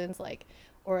my cousins like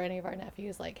or any of our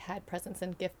nephews like had presents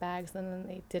in gift bags and then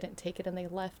they didn't take it and they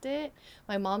left it,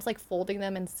 my mom's like folding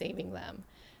them and saving them.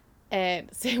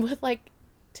 And same with like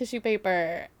tissue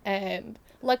paper and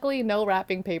luckily no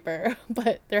wrapping paper,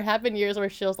 but there have been years where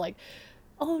she'll like,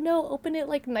 "Oh no, open it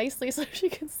like nicely so she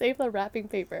can save the wrapping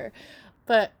paper."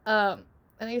 But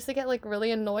and I used to get like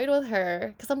really annoyed with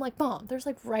her because I'm like, Mom, there's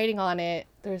like writing on it.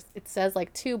 It says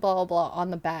like to blah blah blah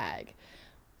on the bag.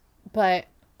 But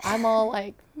I'm all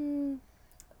like,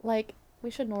 like we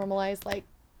should normalize like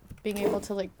being able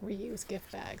to like reuse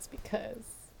gift bags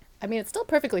because I mean it's still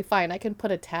perfectly fine. I can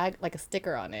put a tag like a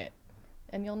sticker on it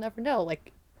and you'll never know.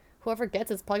 Like whoever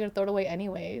gets it's probably gonna throw it away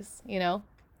anyways, you know?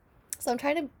 So I'm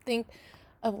trying to think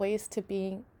of ways to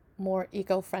being more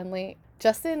eco-friendly.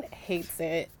 Justin hates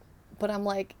it, but I'm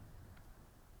like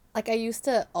I used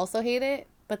to also hate it,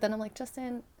 but then I'm like,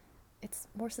 Justin, it's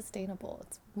more sustainable.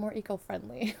 It's more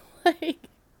eco-friendly. like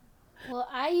Well,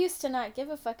 I used to not give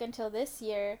a fuck until this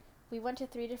year. We went to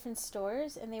 3 different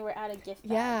stores and they were out of gift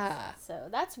bags. yeah. So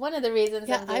that's one of the reasons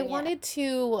Yeah, I'm I doing it. wanted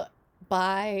to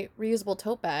buy reusable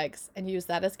tote bags and use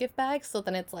that as gift bags, so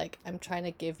then it's like I'm trying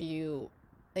to give you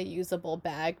a usable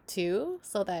bag too,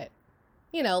 so that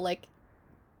like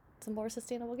it's a more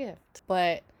sustainable gift.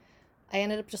 But I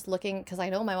ended up just looking because I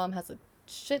know my mom has a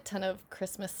shit ton of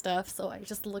Christmas stuff, so I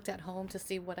just looked at home to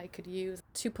see what I could use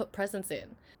to put presents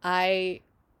in. I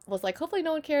was like, hopefully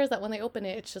no one cares that when they open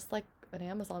it, it's just like an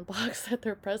Amazon box that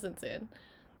their presents in.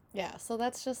 Yeah, so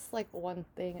that's just like one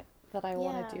thing that I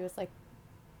want Yeah. to do is like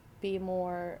be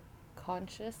more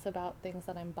conscious about things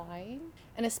that I'm buying.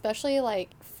 And especially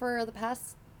like for the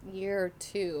past year or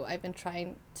two, I've been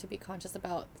trying to be conscious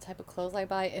about the type of clothes I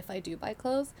buy if I do buy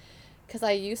clothes. Because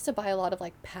I used to buy a lot of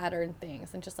like pattern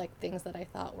things and just like things that I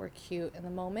thought were cute in the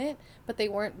moment, but they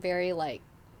weren't very like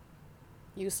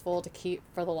useful to keep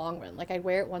for the long run. Like I'd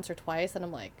wear it once or twice and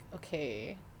I'm like,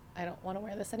 okay, I don't want to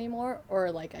wear this anymore.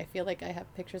 Or like I feel like I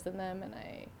have pictures in them and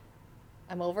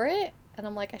I'm over it. And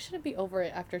I'm like, I shouldn't be over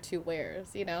it after 2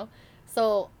 wears.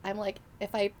 So I'm like,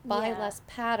 if I buy Yeah. less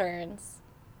patterns,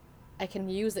 I can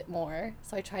use it more.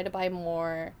 So I try to buy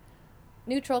more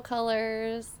neutral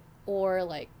colors or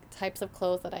like types of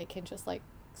clothes that I can just like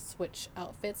switch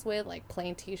outfits with, like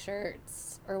plain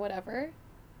t-shirts or whatever.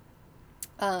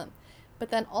 Um, but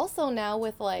then also now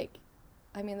with like,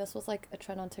 I mean, this was like a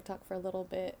trend on TikTok for a little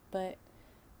bit, but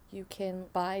you can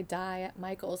buy dye at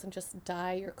Michael's and just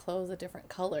dye your clothes a different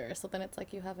color. So then it's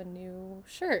like you have a new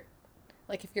shirt.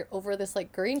 Like if you're over this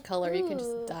like green color, you can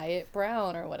just Ooh. dye it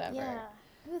brown or whatever. Yeah.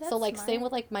 Ooh, So that's like same smart.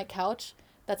 with like my couch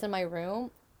that's in my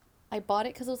room. I bought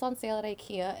it because it was on sale at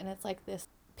IKEA and it's like this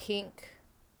pink,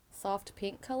 soft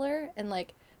pink color. And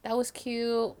like that was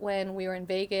cute when we were in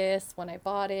Vegas when I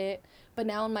bought it. But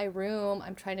now in my room,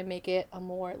 I'm trying to make it a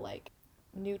more like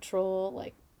neutral,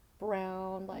 like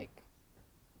brown, like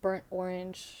burnt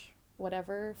orange,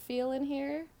 whatever feel in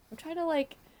here. I'm trying to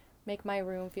like make my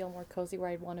room feel more cozy where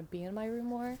I'd want to be in my room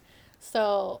more.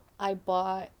 So I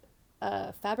bought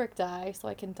a fabric dye so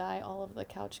I can dye all of the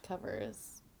couch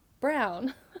covers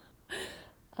brown.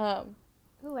 um,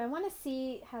 Ooh, I want to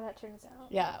see how that turns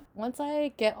out. yeah, once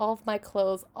I get all of my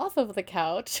clothes off of the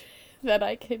couch, then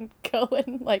I can go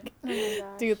and like Oh my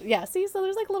gosh. do yeah. See, so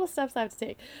there's like little steps I have to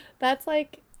take. That's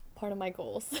like part of my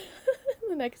goals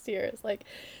the next year is like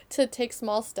to take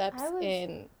small I steps was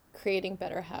in creating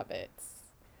better habits.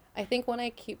 I think when I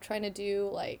keep trying to do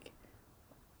like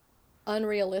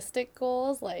unrealistic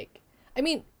goals, like I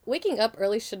mean, waking up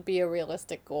early should be a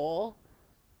realistic goal,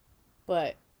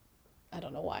 but I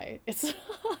don't know why it's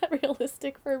not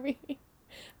realistic for me.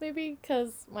 Maybe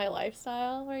because my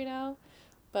lifestyle right now.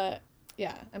 But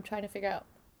yeah, I'm trying to figure out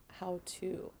how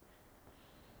to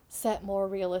set more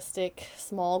realistic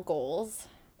small goals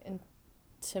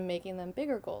into making them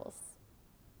bigger goals.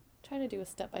 Trying to do a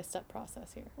step by step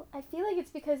process here. I feel like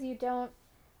it's because you don't.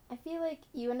 I feel like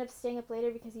you end up staying up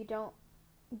later because you don't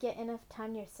get enough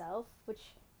time yourself, which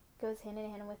goes hand in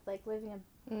hand with like living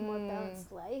a more Mm,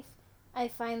 balanced life. I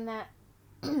find that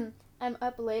I'm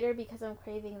up later because I'm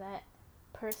craving that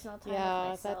personal time with Yeah,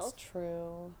 myself. that's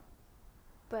true.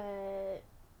 But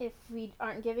if we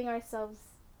aren't giving ourselves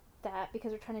that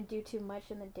because we're trying to do too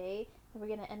much in the day, then we're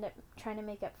going to end up trying to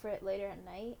make up for it later at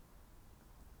night.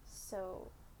 So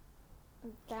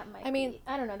that might I mean, be,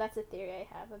 I don't know, that's a theory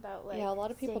I have about like yeah, a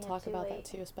lot of people staying up talk too about that late.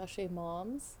 too, especially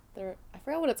moms. I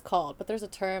forgot what it's called, but there's a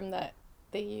term that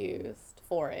they used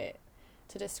for it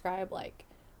to describe like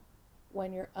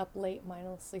when you're up late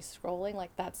mindlessly scrolling,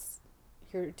 like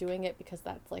you're doing it because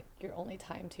that's like your only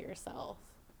time to yourself.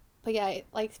 But yeah, I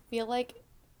like feel like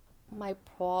my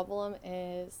problem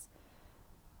is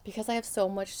because I have so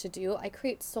much to do, I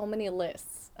create so many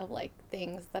lists of like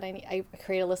things that I need. I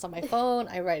create a list on my phone,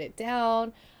 I write it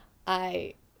down,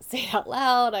 I say it out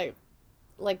loud, I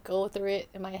like go through it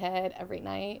in my head every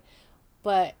night.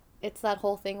 But it's that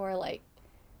whole thing where like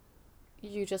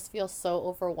you just feel so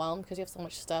overwhelmed because you have so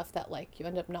much stuff that like you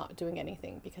end up not doing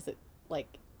anything because it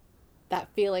like that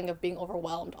feeling of being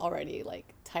overwhelmed already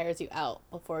like tires you out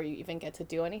before you even get to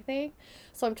do anything.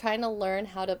 So I'm trying to learn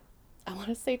how to, I want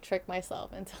to say, trick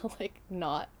myself into like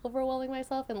not overwhelming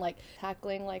myself and like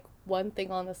tackling like one thing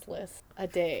on this list a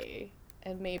day,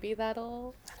 and maybe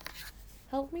that'll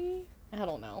help me. I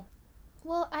don't know.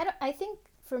 Well, I think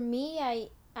for me, I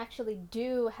actually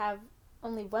do have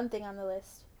only one thing on the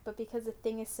list, but because the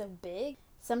thing is so big,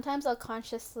 sometimes I'll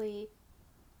consciously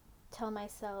tell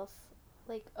myself,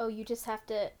 like, oh, you just have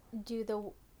to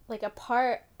do like a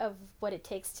part of what it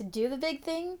takes to do the big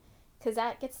thing, because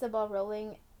that gets the ball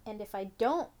rolling. And if I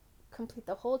don't complete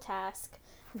the whole task,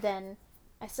 then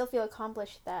I still feel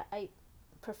accomplished that I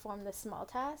performed the small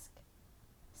task.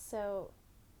 So,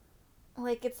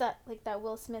 like, it's that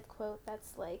Will Smith quote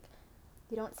that's like,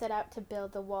 you don't set out to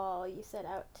build the wall, you set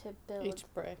out to build, Each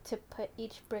brick. to put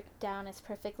each brick down as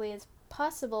perfectly as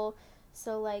possible.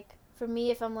 So, like, for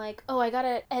me, if I'm like, oh, I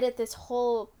gotta edit this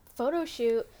whole photo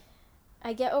shoot,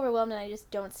 I get overwhelmed and I just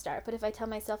don't start. But if I tell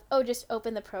myself, oh, just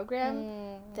open the program,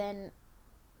 then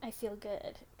I feel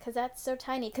good. Because that's so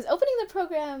tiny. Because opening the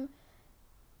program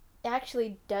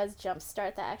actually does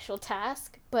jumpstart the actual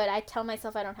task, but I tell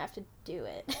myself I don't have to do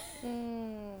it.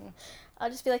 I'll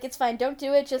just be like, it's fine, don't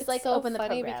do it, just It's like so open the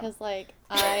funny program. because like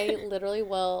I literally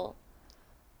will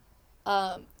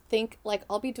think like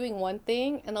I'll be doing one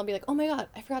thing and I'll be like, oh my god,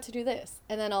 I forgot to do this,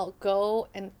 and then I'll go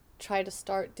and try to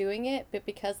start doing it, but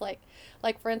because like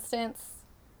for instance,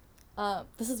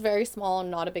 this is very small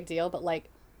and not a big deal, but like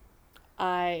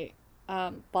I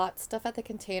bought stuff at the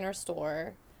Container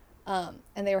Store, and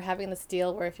they were having this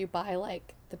deal where if you buy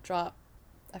like the drop,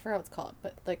 I forgot what it's called,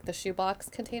 but like the shoebox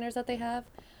containers that they have,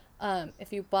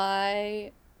 if you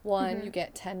buy one, you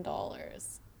get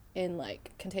 $10 in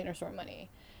like Container Store money.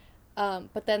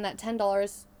 But then that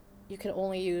 $10 you can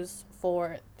only use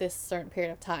for this certain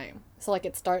period of time. So like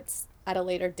it starts at a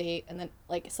later date, and then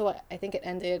like so I think it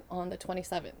ended on the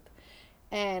 27th,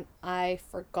 and I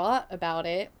forgot about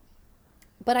it.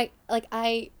 But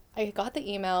I got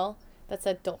the email that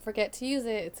said don't forget to use it,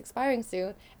 it's expiring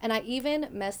soon, and I even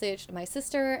messaged my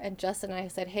sister and Justin, and I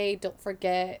said, hey, don't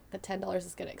forget the $10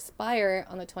 is going to expire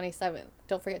on the 27th,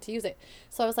 don't forget to use it.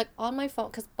 So I was like on my phone,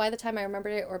 because by the time I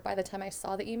remembered it or by the time I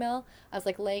saw the email, I was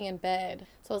like laying in bed.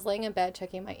 So I was laying in bed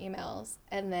checking my emails,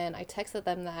 and then I texted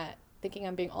them that, thinking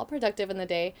I'm being all productive in the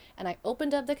day, and I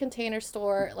opened up the Container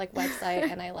Store like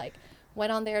website and I like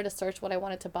went on there to search what I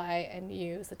wanted to buy and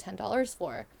use the $10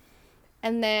 for.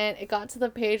 And then it got to the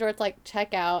page where it's like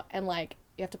checkout, and like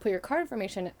you have to put your card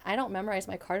information. I don't memorize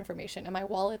my card information, and my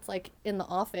wallet's like in the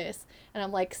office, and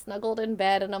I'm like snuggled in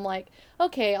bed, and I'm like,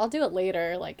 okay, I'll do it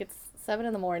later. Like it's 7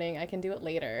 in the morning, I can do it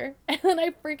later. And then I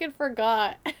freaking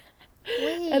forgot. And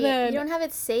Wait, you then don't have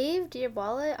it saved, your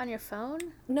wallet, on your phone?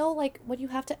 no, like when you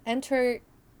have to enter.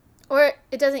 Or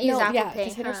it doesn't use No, Apple yeah, Pay,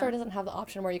 Container huh? Store doesn't have the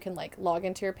option where you can like log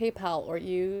into your PayPal or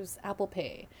use Apple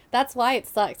Pay. That's why it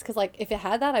sucks, because like if it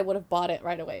had that, I would have bought it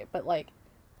right away. But like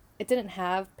it didn't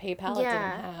have PayPal, it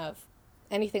didn't Yeah. have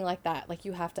anything like that. Like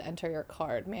you have to enter your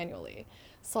card manually.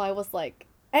 So I was like,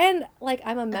 and like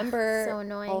I'm a Ugh, member so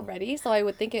annoying. already, so I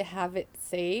would think it have it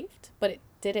saved, but it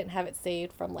didn't have it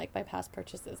saved from like my past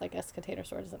purchases. I guess Container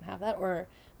Store doesn't have that, or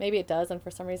maybe it does, and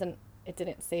for some reason it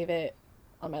didn't save it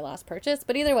on my last purchase.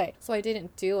 But either way, so I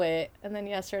didn't do it. And then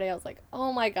yesterday I was like,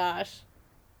 oh my gosh,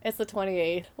 it's the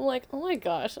 28th. I'm like, oh my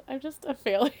gosh, I'm just a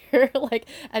failure like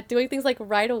at doing things like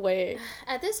right away.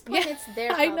 At this Yeah, point, it's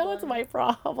their I know it's problem. my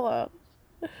problem.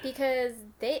 Because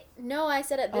no, I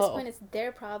said at this Oh, point it's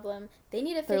their problem. They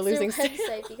need to they're fix their losing website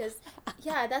sales. because,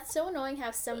 yeah, that's so annoying how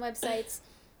some websites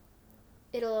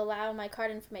it'll allow my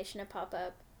card information to pop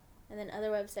up, and then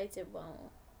other websites it won't.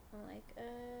 I'm like,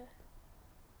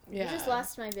 you just Yeah.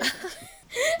 lost my business.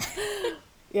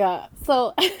 Yeah.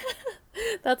 So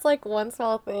that's like one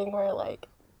small thing where like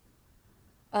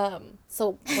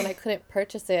so when I couldn't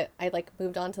purchase it, I like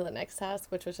moved on to the next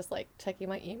task, which was just like checking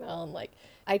my email and like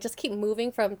I just keep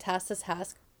moving from task to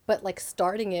task, but like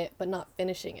starting it but not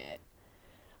finishing it.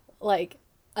 Like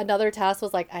another task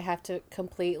was like I have to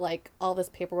complete like all this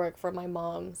paperwork for my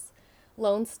mom's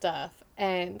loan stuff,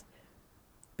 and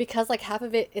because like half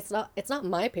of it it's not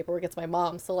my paperwork, it's my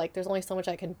mom's, so like there's only so much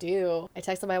I can do. I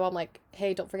texted my mom like,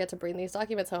 hey, don't forget to bring these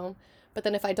documents home, but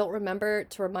then if I don't remember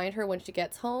to remind her when she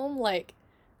gets home, like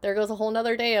there goes a whole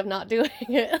nother day of not doing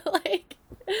it. Like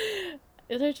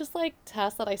they're just like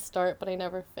tasks that I start but I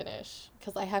never finish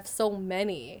because I have so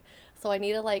many. So I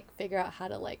need to like figure out how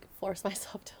to like force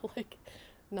myself to like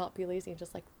not be lazy and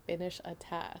just like finish a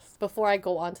task before I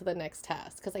go on to the next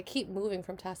task because I keep moving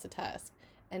from task to task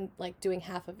and like doing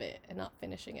half of it and not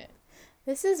finishing it.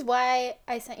 This is why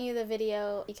I sent you the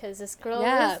video, because this girl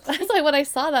Yeah, was that's like when I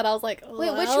saw that I was like, Wait,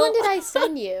 well. which one did I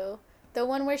send you? The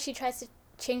one where she tries to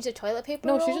change the toilet paper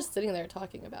No, roll? she's just sitting there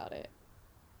talking about it.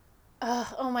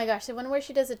 Oh my gosh, the one where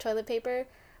she does the toilet paper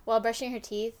while brushing her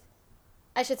teeth.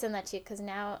 I should send that to you because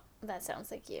now that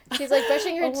sounds like you. She's like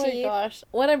brushing her Oh teeth. my gosh.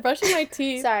 When I'm brushing my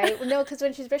teeth. Sorry, no, because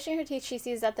when she's brushing her teeth, she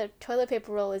sees that the toilet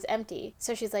paper roll is empty.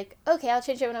 So she's like, okay, I'll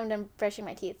change it when I'm done brushing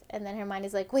my teeth. And then her mind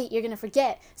is like, wait, you're going to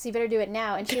forget, so you better do it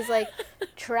now. And she's like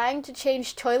trying to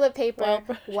change toilet paper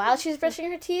while she's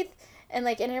brushing her teeth. And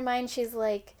like in her mind, she's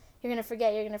like, you're going to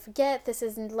forget, you're going to forget. This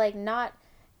is like not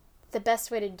the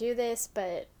best way to do this,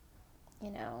 but you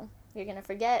know, you're going to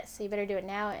forget, so you better do it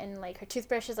now. And like her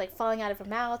toothbrush is like falling out of her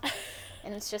mouth.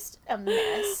 And it's just a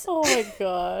mess. Oh my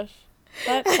gosh.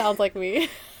 That sounds like me.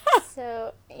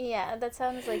 So, yeah, that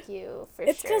sounds like you, for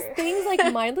It's sure. because things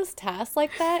like mindless tasks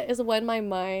like that is when my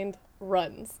mind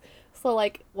runs. So,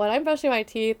 like, when I'm brushing my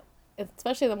teeth,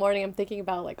 especially in the morning, I'm thinking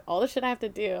about, like, all the shit I have to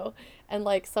do. And,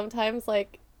 like, sometimes,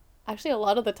 like, actually, a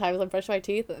lot of the times I'm brushing my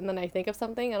teeth and then I think of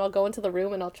something and I'll go into the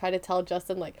room and I'll try to tell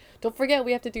Justin, like, don't forget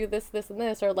we have to do this, this, and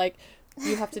this, or, like,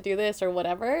 you have to do this or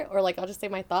whatever, or like I'll just say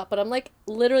my thought, but I'm like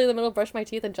literally in the middle of brushing my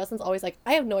teeth and Justin's always like,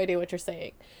 I have no idea what you're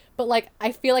saying, but like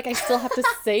I feel like I still have to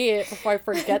say it before I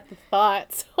forget the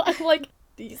thought, so I'm like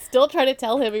still trying to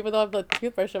tell him even though I have the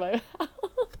toothbrush in my mouth.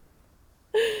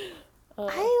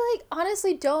 I like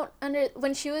honestly don't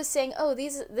when she was saying, oh,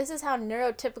 this is how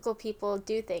neurotypical people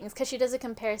do things, because she does a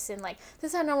comparison, like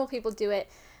this is how normal people do it: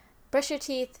 brush your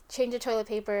teeth, change the toilet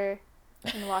paper,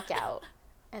 and walk out.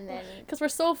 And then because we're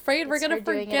so afraid we're gonna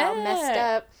forget. Doing it all messed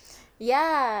up.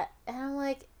 Yeah, and I'm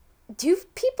like, do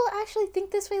people actually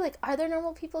think this way? Like, are there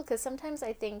normal people? Because sometimes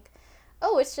I think,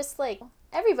 oh, it's just like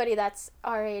everybody that's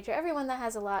our age or everyone that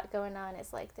has a lot going on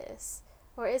is like this,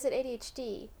 or is it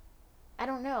ADHD? I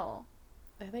don't know.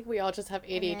 I think we all just have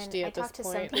ADHD at this point. I talk to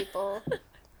some people.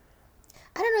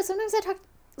 I don't know. Sometimes I talk,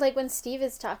 like when Steve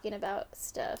is talking about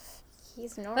stuff,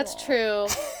 he's normal. That's true.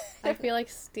 I feel like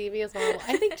Stevie is normal.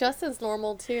 I think Justin's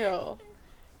normal too.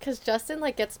 Because Justin,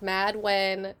 like, gets mad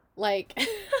when, like,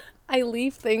 I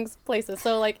leave things places.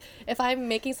 So, like, if I'm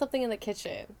making something in the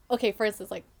kitchen. Okay, for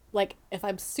instance, like if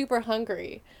I'm super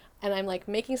hungry and I'm, like,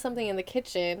 making something in the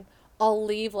kitchen, I'll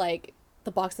leave, like,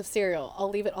 the box of cereal. I'll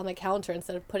leave it on the counter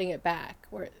instead of putting it back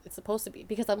where it's supposed to be.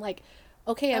 Because I'm like,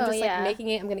 okay, I'm like making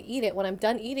it, I'm gonna eat it. When I'm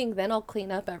done eating, then I'll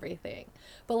clean up everything.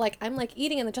 But like I'm like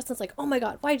eating and then Justin's like, oh my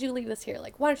god, why'd you leave this here?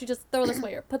 Like, why don't you just throw this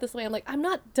away or put this away? I'm like, I'm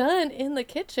not done in the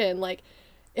kitchen. Like,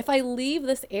 if I leave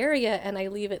this area and I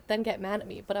leave it, then get mad at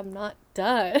me, but I'm not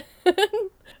done.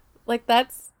 Like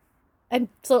that's, and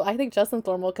so I think Justin's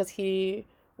normal because he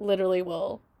literally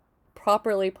will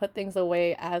properly put things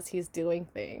away as he's doing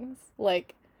things.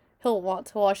 Like he'll want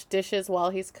to wash dishes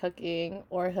while he's cooking,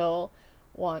 or he'll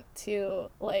want to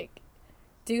like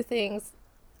do things,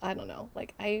 I don't know,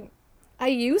 like I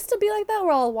used to be like that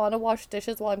where I'll want to wash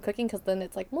dishes while I'm cooking because then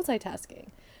it's like multitasking,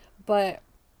 but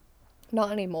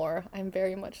not anymore. I'm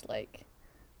very much like,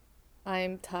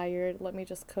 I'm tired, let me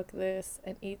just cook this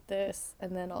and eat this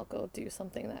and then I'll go do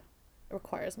something that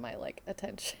requires my like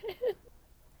attention.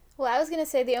 Well, I was gonna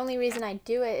say the only reason I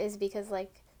do it is because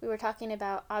like we were talking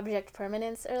about object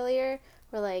permanence earlier,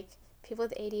 where like people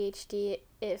with ADHD,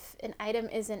 if an item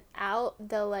isn't out,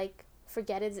 they'll like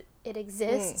forget it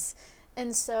exists.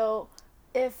 And so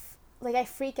if like I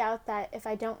freak out that if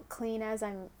I don't clean as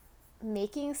I'm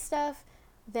making stuff,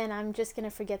 then I'm just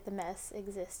gonna forget the mess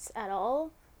exists at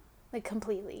all, like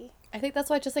completely. I think that's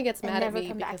why Justin gets mad at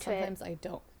me because sometimes I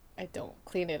don't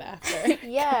clean it after.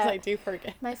 Yeah. Because I do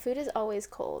forget. My food is always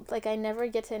cold. Like I never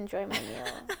get to enjoy my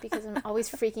meal because I'm always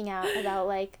freaking out about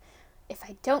like if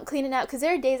I don't clean it out, because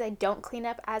there are days I don't clean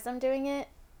up as I'm doing it,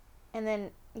 and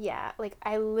then Yeah, like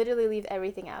I literally leave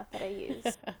everything out that I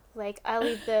use. Like I'll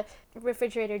leave the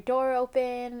refrigerator door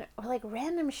open or like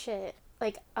random shit.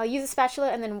 Like I'll use a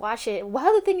spatula and then wash it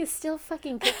while the thing is still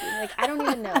fucking cooking. Like I don't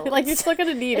even know. Like you're still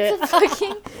gonna need it's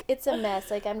it. it's a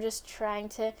mess. Like I'm just trying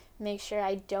to make sure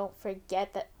I don't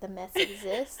forget that the mess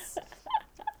exists.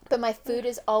 But my food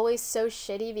is always so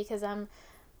shitty because I'm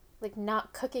like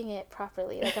not cooking it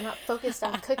properly. Like I'm not focused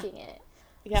on cooking it.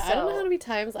 Yeah, So, I don't know how many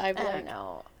times I don't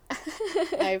know.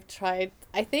 I've tried,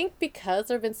 I think because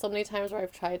there have been so many times where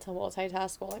I've tried to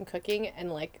multitask while I'm cooking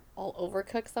and like I'll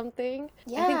overcook something.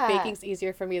 Yeah. I think baking's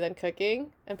easier for me than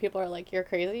cooking, and people are like, you're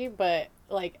crazy, but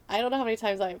like I don't know how many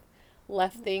times I've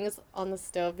left things on the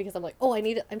stove because I'm like, oh, I'm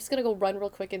just gonna go run real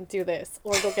quick and do this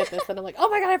or go get this, and I'm like, oh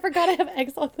my god, I forgot I have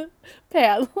eggs on the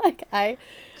pan.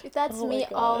 Dude, that's oh me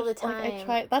my all gosh. the time.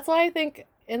 Like, that's why I think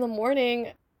in the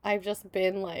morning I've just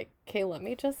been like, okay, let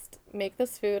me just make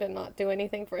this food and not do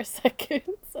anything for a second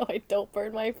so I don't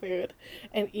burn my food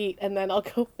and eat, and then I'll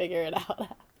go figure it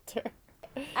out after.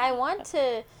 I want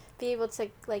to be able to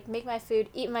like make my food,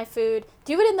 eat my food,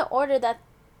 do it in the order that,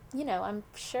 you know, I'm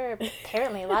sure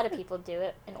apparently a lot of people do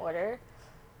it in order.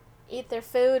 Eat their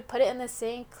food, put it in the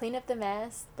sink, clean up the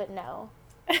mess, but no.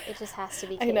 It just has to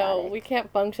be chaotic. I know, we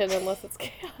can't function unless it's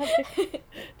chaotic.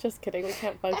 Just kidding, we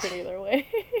can't function either way.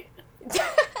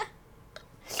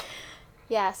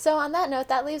 Yeah, so on that note,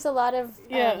 that leaves a lot of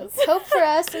yes. hope for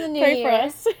us in the new Pray year. Pray for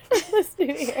us for this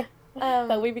new year.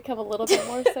 That we become a little bit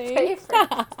more safe.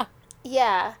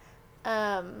 Yeah.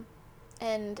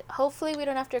 And hopefully we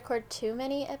don't have to record too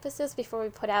many episodes before we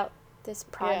put out this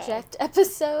project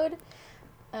episode.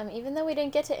 Even though we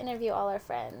didn't get to interview all our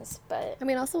friends, but... I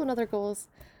mean, also another goal is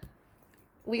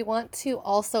we want to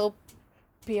also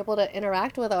be able to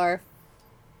interact with our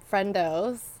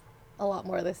friendos a lot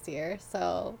more this year.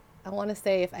 So I want to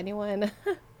say if anyone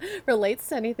relates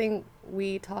to anything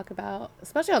we talk about,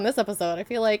 especially on this episode, I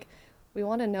feel like we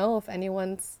want to know if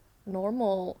anyone's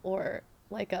normal or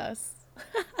like us.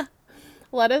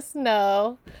 Let us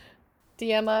know.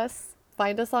 DM us.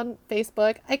 Find us on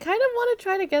Facebook. I kind of want to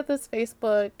try to get this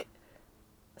Facebook...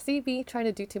 See me trying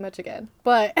to do too much again.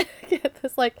 But get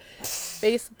this, like,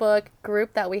 Facebook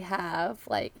group that we have.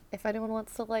 Like, if anyone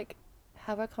wants to, like,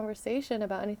 have a conversation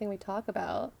about anything we talk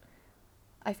about.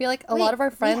 I feel like a lot of our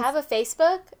friends... We have a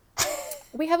Facebook?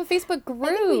 We have a Facebook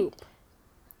group.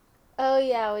 Oh,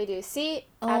 yeah, we do. See?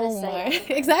 Out of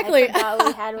sight. Exactly. I forgot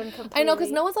we had one completely. I know,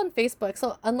 because no one's on Facebook.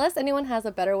 So unless anyone has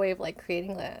a better way of, like,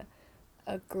 creating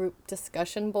a group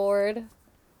discussion board...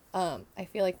 I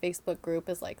feel like Facebook group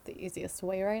is like the easiest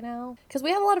way right now, because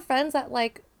we have a lot of friends that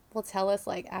like will tell us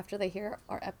like after they hear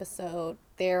our episode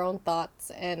their own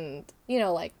thoughts and, you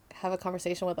know, like have a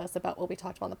conversation with us about what we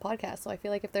talked about on the podcast. So I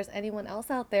feel like if there's anyone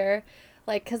else out there,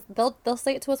 like, because they'll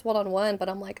say it to us one-on-one, but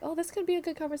I'm like, oh, this could be a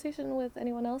good conversation with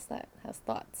anyone else that has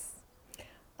thoughts.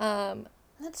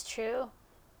 That's true.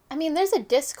 I mean, there's a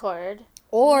Discord,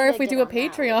 or if we do a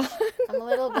Patreon. I'm a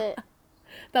little bit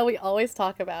that we always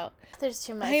talk about. There's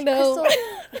too much. I know.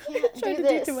 Crystal, you can't do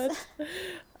this. Do too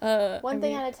much. One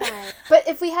thing at a time. But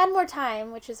if we had more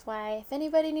time, which is why if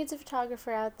anybody needs a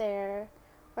photographer out there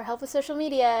or help with social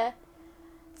media,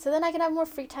 so then I can have more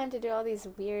free time to do all these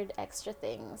weird extra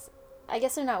things. I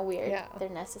guess they're not weird. Yeah. They're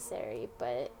necessary,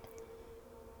 but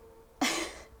it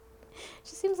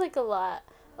just seems like a lot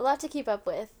to keep up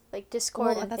with, like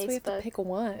Discord and that's Facebook. Why you have to pick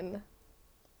one.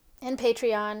 And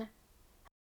Patreon.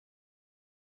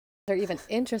 They're even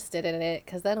interested in it,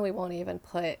 because then we won't even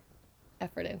put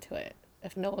effort into it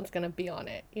if no one's going to be on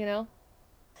it, you know?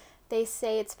 They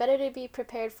say it's better to be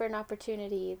prepared for an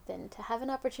opportunity than to have an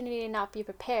opportunity and not be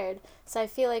prepared. So I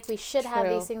feel like we should have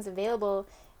these things available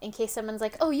in case someone's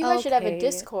like, oh, you guys should have a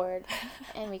Discord.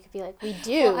 And we could be like, we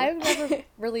do. Well, I've never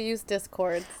really used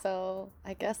Discord, so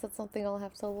I guess that's something I'll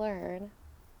have to learn.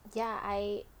 Yeah,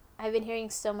 I've been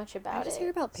hearing so much about it. I just hear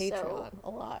about Patreon a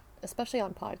lot, especially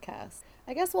on podcasts.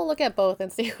 I guess we'll look at both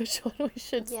and see which one we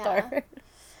should start.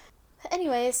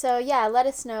 Anyway, so yeah, let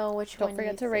us know which one. Don't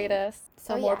forget to rate us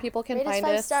so more people can find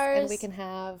us, and we can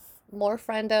have more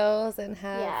friendos and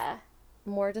have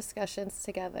more discussions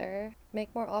together.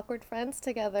 Make more awkward friends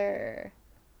together.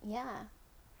 Yeah.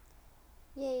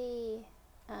 Yay.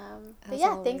 But yeah,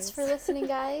 always. Thanks for listening,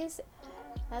 guys.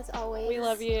 As always. We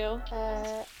love you.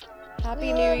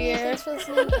 Happy New Year. Thanks for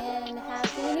listening and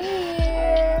Happy New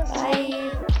Year.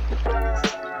 Bye.